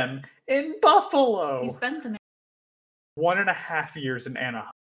spent them in Buffalo. He spent them in 1.5 years in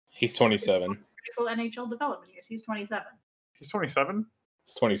Anaheim. He's 27. critical NHL development years. He's 27. He's 27?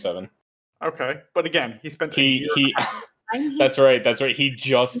 It's 27. Okay. But again, he spent a He year. That's right. That's right. He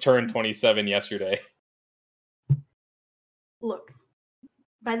just turned 27 yesterday. Look,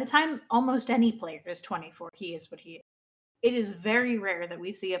 by the time almost any player is 24, he is what he is. It is very rare that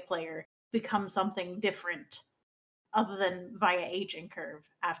we see a player become something different other than via aging curve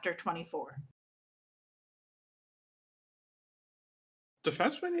after 24.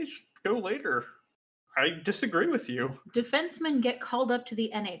 Defensemen age go later. I disagree with you. Defensemen get called up to the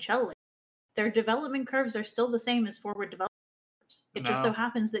NHL later. Their development curves are still the same as forward development curves. It just so No.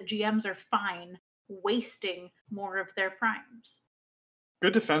 happens that GMs are fine wasting more of their primes.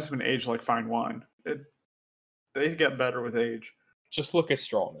 Good defensemen age like fine wine. They get better with age. Just look at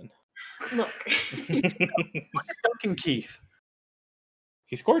Strawman. Look, Duncan Keith.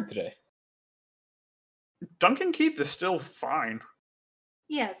 He scored today. Duncan Keith is still fine.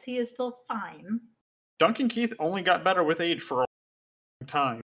 yes, he is still fine. Duncan Keith only got better with age for a long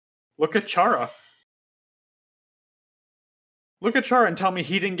time. Look at Chara. Look at Chara and tell me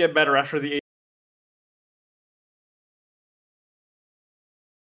he didn't get better after the age.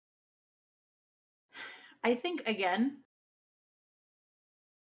 I think, again,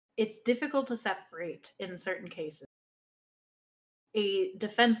 it's difficult to separate in certain cases a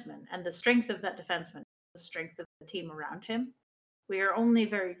defenseman and the strength of that defenseman, the strength of the team around him. We are only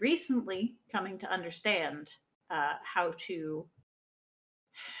very recently coming to understand how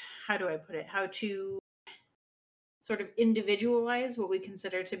do I put it? How to sort of individualize what we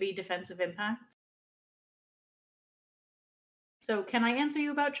consider to be defensive impact. So can I answer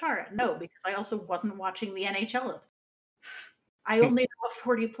you about Chara? No, because I also wasn't watching the NHL. I only know a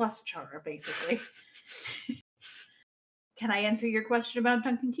 40-plus Chara, basically. Can I answer your question about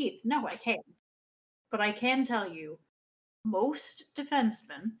Duncan Keith? No, I can't. But I can tell you, most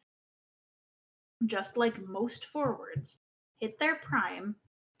defensemen, just like most forwards, hit their prime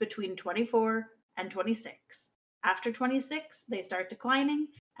between 24 and 26. After 26, they start declining,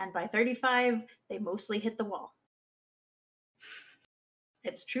 and by 35, they mostly hit the wall.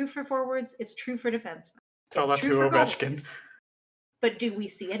 It's true for forwards, it's true for defensemen. Tell that to Ovechkin. Goalies. But do we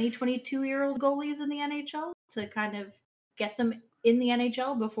see any 22-year-old goalies in the NHL to kind of get them in the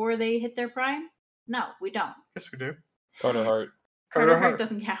NHL before they hit their prime? No, we don't. Yes, we do. Carter Hart. Carter Hart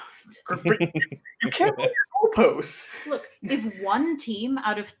doesn't count. You can't put your goalposts. Look, if one team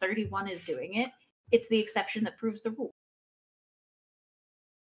out of 31 is doing it, it's the exception that proves the rule.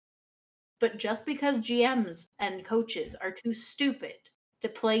 But just because GMs and coaches are too stupid to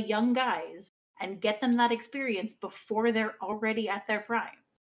play young guys and get them that experience before they're already at their prime,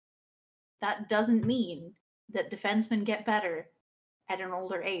 that doesn't mean that defensemen get better at an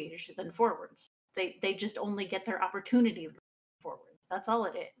older age than forwards. They just only get their opportunity forwards. That's all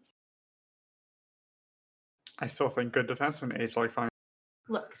it is. I still think good defensemen age like fine.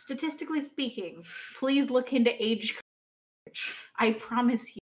 Look, statistically speaking, please look into age. I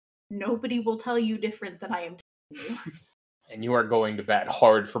promise you, nobody will tell you different than I am telling you. And you are going to bat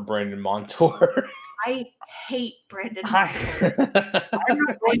hard for Brandon Montour. I hate Brandon Montour.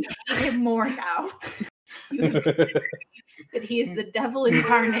 I hate him more now. That he is the devil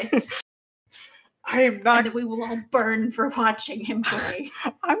incarnate. I am not. And that we will all burn for watching him play.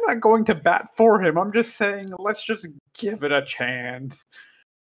 I'm not going to bat for him. I'm just saying, let's just give it a chance.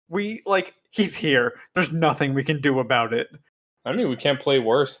 He's here. There's nothing we can do about it. I mean, we can't play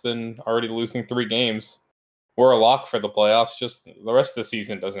worse than already losing 3 games. We're a lock for the playoffs. Just the rest of the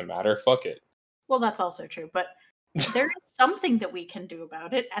season doesn't matter. Fuck it. Well, that's also true. But there is something that we can do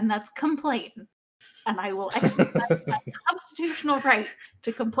about it, and that's complain. And I will exercise my constitutional right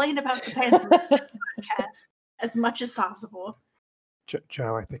to complain about the Panthers podcast as much as possible.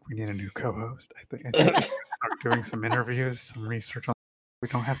 Joe, I think we need a new co-host. I think start doing some interviews, some research on. We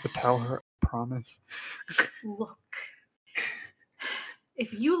don't have to tell her. I promise. Look,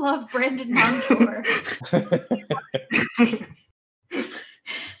 if you love Brandon Montour,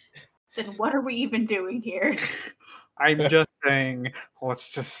 then what are we even doing here? I'm just saying, let's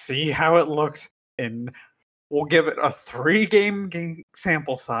just see how it looks. And we'll give it a 3-game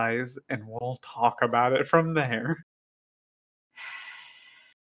sample size, and we'll talk about it from there.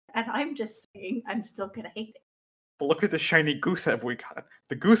 And I'm just saying, I'm still going to hate it. But look at the shiny Gusev we got.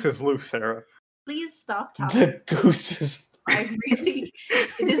 The goose is loose, Sarah. Please stop talking. The goose is... it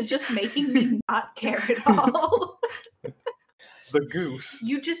is just making me not care at all. The goose.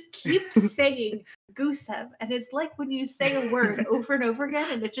 You just keep saying Gusev, and it's like when you say a word over and over again,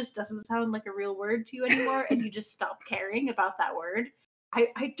 and it just doesn't sound like a real word to you anymore, and you just stop caring about that word.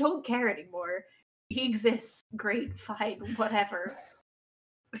 I don't care anymore. He exists. Great, fine, whatever.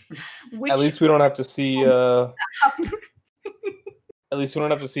 At least we don't have to see. At least we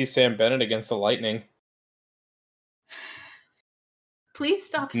don't have to see Sam Bennett against the Lightning. Please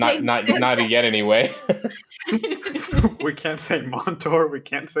stop saying not yet anyway. We can't say Montour. We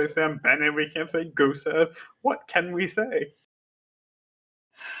can't say Sam Bennett. We can't say Gusev. What can we say?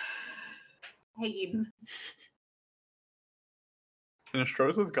 Pain.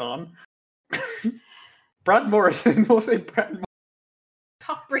 Hinostroza is gone. Brad Morrison. We'll say Brad Morrison.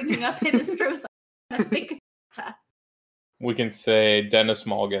 Stop bringing up Hinostroza. I think that. We can say Dennis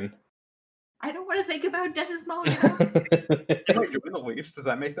Mulligan. I don't want to think about Dennis Mulligan. You might join the Leafs. Does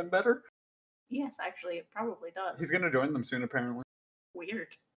that make them better? Yes, actually, it probably does. He's going to join them soon, apparently. Weird.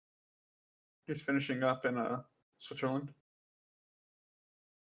 He's finishing up in Switzerland.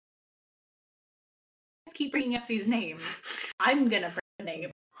 Let's keep bringing up these names. I'm going to bring a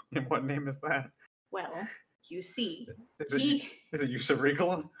name. And what name is that? Well, you see. Is it Jussi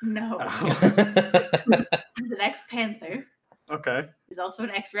Riikola? No. Oh. He's an ex-Panther. Okay. He's also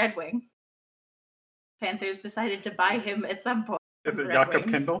an ex-Red Wing. Panthers decided to buy him at some point. Is it Jakob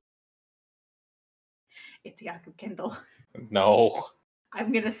Kindl? It's Jakob Kindl. No.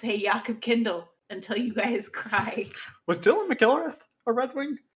 I'm going to say Jakob Kindl until you guys cry. Was Dylan McIlrath a Red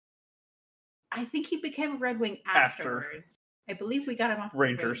Wing? I think he became a Red Wing afterwards. I believe we got him off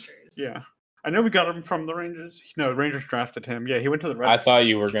Rangers. The Rangers. Yeah. I know we got him from the Rangers. No, the Rangers drafted him. Yeah, he went to the Red I thought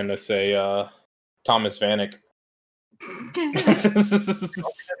you were going to say Thomas Vanek. Get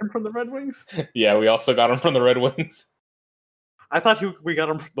him from the Red Wings? Yeah, we also got him from the Red Wings. I thought we got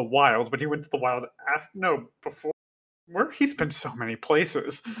him from the Wild, but he went to the Wild before. Where he's been so many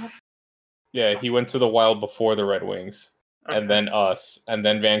places. Yeah, he went to the Wild before the Red Wings, Okay. and then us, and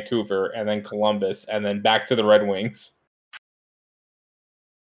then Vancouver, and then Columbus, and then back to the Red Wings.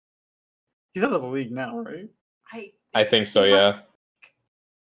 He's out of the league now, right? I think so, yeah.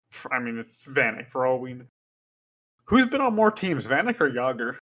 I mean, it's Vanek for all we know. Who's been on more teams, Vanek or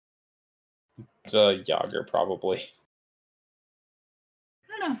Yager? Yager, probably.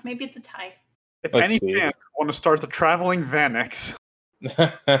 I don't know. Maybe it's a tie. If Let's any see. fans want to start the traveling Vaneks,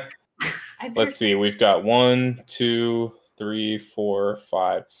 Let's see. We've got 1, 2, 3, 4,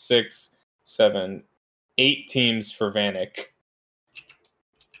 5, 6, 7, 8 teams for Vanek.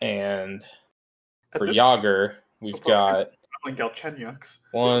 And for Yager, we've got Galchenyuks.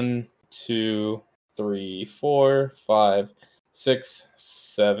 1, 2, 3, 4, 5, 6,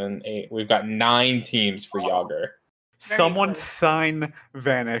 7, 8. We've got 9 teams for Yager. Someone close. sign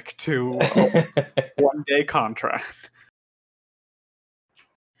Vanek to a one-day contract.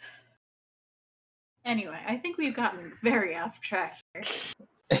 Anyway, I think we've gotten very off track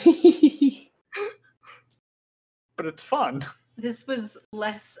here. But it's fun. This was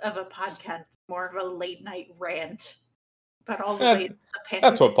less of a podcast, more of a late night rant about all the That's- ways the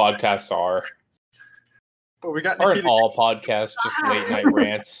Panthers. That's what podcasts are. But we got Aren't Nikita. all podcasts just late night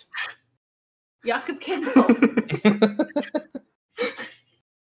rants? Jakob Kindle.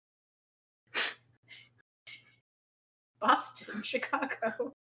 Boston,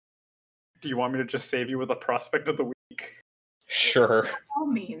 Chicago. Do you want me to just save you with a prospect of the week? Sure. By all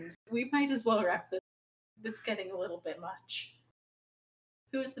means, we might as well wrap this. It's getting a little bit much.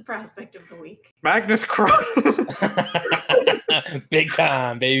 Who's the prospect of the week? Magnus Cronin. Big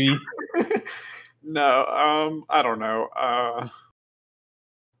time, baby. No, I don't know.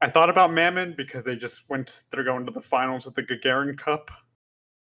 I thought about Mammon because they're going to the finals of the Gagarin Cup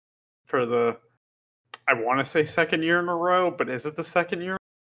for the, I want to say second year in a row, but is it the second year?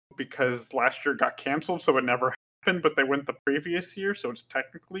 Because last year got canceled, so it never happened, but they went the previous year, so it's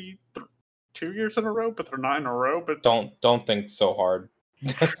technically 2 years in a row, but they're not in a row. But Don't think so hard.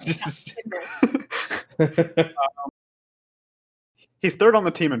 Just- he's third on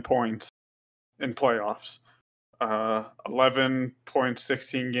the team in points in playoffs. 11 points,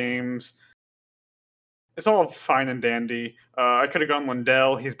 16 games. It's all fine and dandy. I could have gone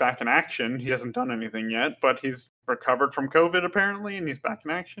Lindell. He's back in action. He hasn't done anything yet, but he's recovered from COVID apparently, and he's back in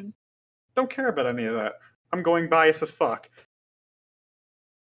action. Don't care about any of that. I'm going biased as fuck.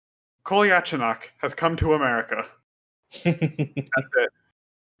 Kolyachonok has come to America. That's it.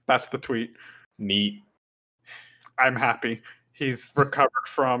 That's the tweet. Neat. I'm happy. He's recovered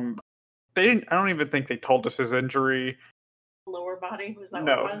from. I don't even think they told us his injury. Lower body? Was that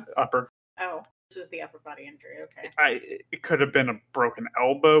No, what it was? upper. Oh, this was the upper body injury. Okay. It could have been a broken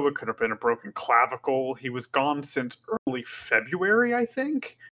elbow. It could have been a broken clavicle. He was gone since early February, I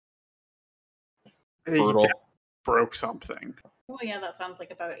think. He Brutal. broke something. Well, yeah, that sounds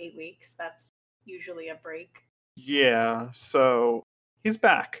like about 8 weeks. That's usually a break. Yeah, so he's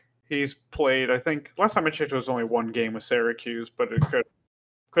back. He's played, I think, last time I checked, it was only one game with Syracuse, but it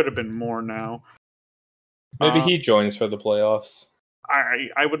could have been more now. Maybe he joins for the playoffs.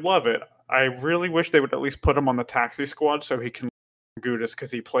 I would love it. I really wish they would at least put him on the taxi squad so he can Gudis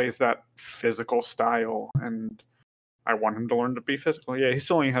because he plays that physical style, and I want him to learn to be physical. Yeah, he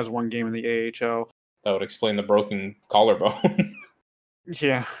still only has one game in the AHL. That would explain the broken collarbone.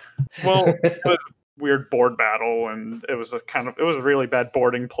 Yeah. Well, it was a weird board battle, and it was a really bad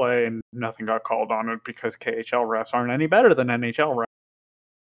boarding play, and nothing got called on it because KHL refs aren't any better than NHL refs.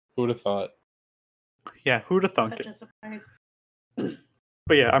 Who'd have thought? Yeah, who'd have thunk Such it? a surprise.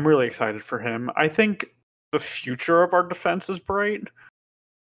 But yeah, I'm really excited for him. I think the future of our defense is bright.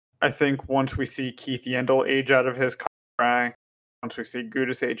 I think once we see Keith Yandel age out of his contract, once we see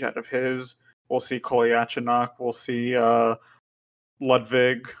Gudis age out of his, we'll see Kolyachonok, we'll see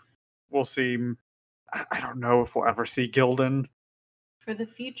Ludwig, we'll see. I don't know if we'll ever see Gilden. For the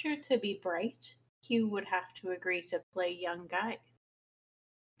future to be bright, Hugh would have to agree to play young guys.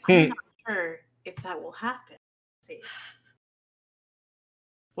 I'm not sure if that will happen. See.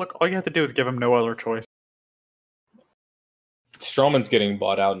 Look, all you have to do is give him no other choice. Stroman's getting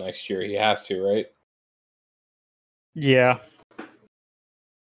bought out next year. He has to, right? Yeah.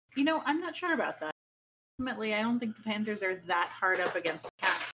 You know, I'm not sure about that. Ultimately, I don't think the Panthers are that hard up against the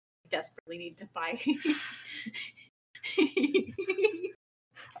cap. They desperately need to buy.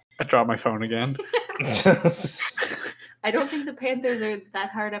 I dropped my phone again. I don't think the Panthers are that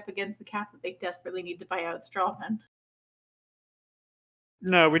hard up against the cap that they desperately need to buy out Strawman.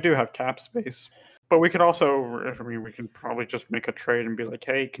 No, we do have cap space. But we could also, I mean, we can probably just make a trade and be like,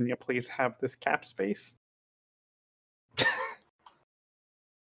 hey, can you please have this cap space?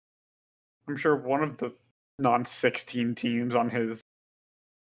 I'm sure one of the non-16 teams on his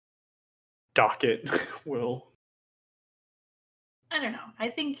docket will. I don't know. I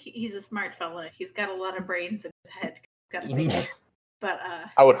think he's a smart fella. He's got a lot of brains in his head. He's got to think. But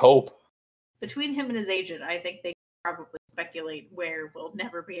I would hope. between him and his agent, I think they probably speculate where we'll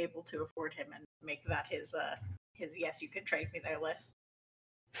never be able to afford him and make that his yes, you can trade me there list.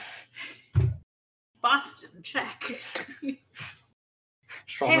 Boston, check.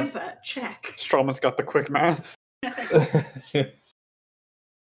 Tampa, check. Strawman's got the quick maths.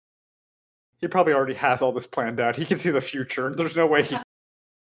 He probably already has all this planned out. He can see the future. There's no way he.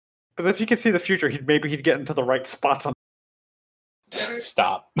 But if he could see the future, he'd get into the right spots on.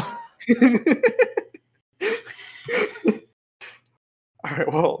 Stop. All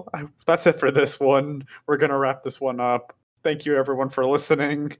right, well, that's it for this one. We're going to wrap this one up. Thank you, everyone, for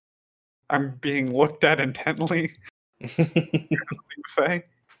listening. I'm being looked at intently. Say?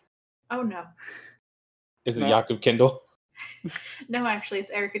 Oh, no. Is it Jakob Kindle? No, actually,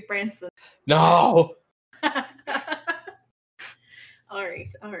 it's Eric Branson. No! All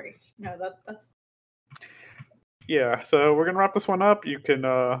right. No, that's... Yeah, so we're going to wrap this one up. You can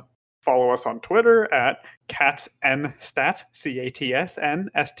follow us on Twitter at CatsNStats,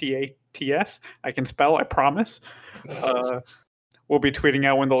 CatsNStats. I can spell, I promise. We'll be tweeting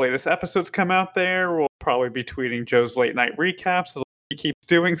out when the latest episodes come out there. We'll probably be tweeting Joe's late night recaps. He keeps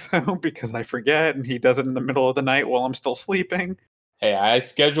doing so because I forget, and he does it in the middle of the night while I'm still sleeping. Hey, I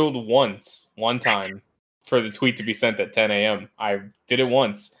scheduled one time, for the tweet to be sent at 10 a.m. I did it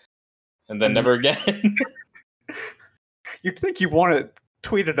once, and then never again. You'd think you want it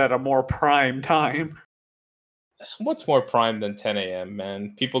tweeted at a more prime time. What's more prime than 10 a.m.,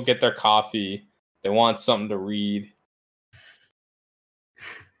 man? People get their coffee. They want something to read.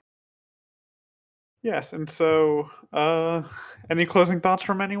 Yes, and so, any closing thoughts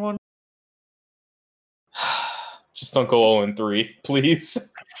from anyone? Just don't go 0-3, please.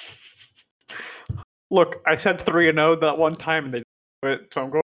 Look, I said 3-0 that one time, and they didn't do it, so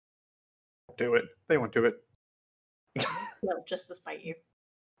I'm going to do it. They won't do it. No, just to spite you.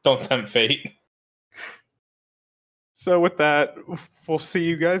 Don't tempt fate. So with that, we'll see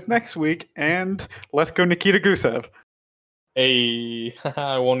you guys next week, and let's go Nikita Gusev. Hey,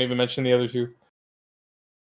 I won't even mention the other two.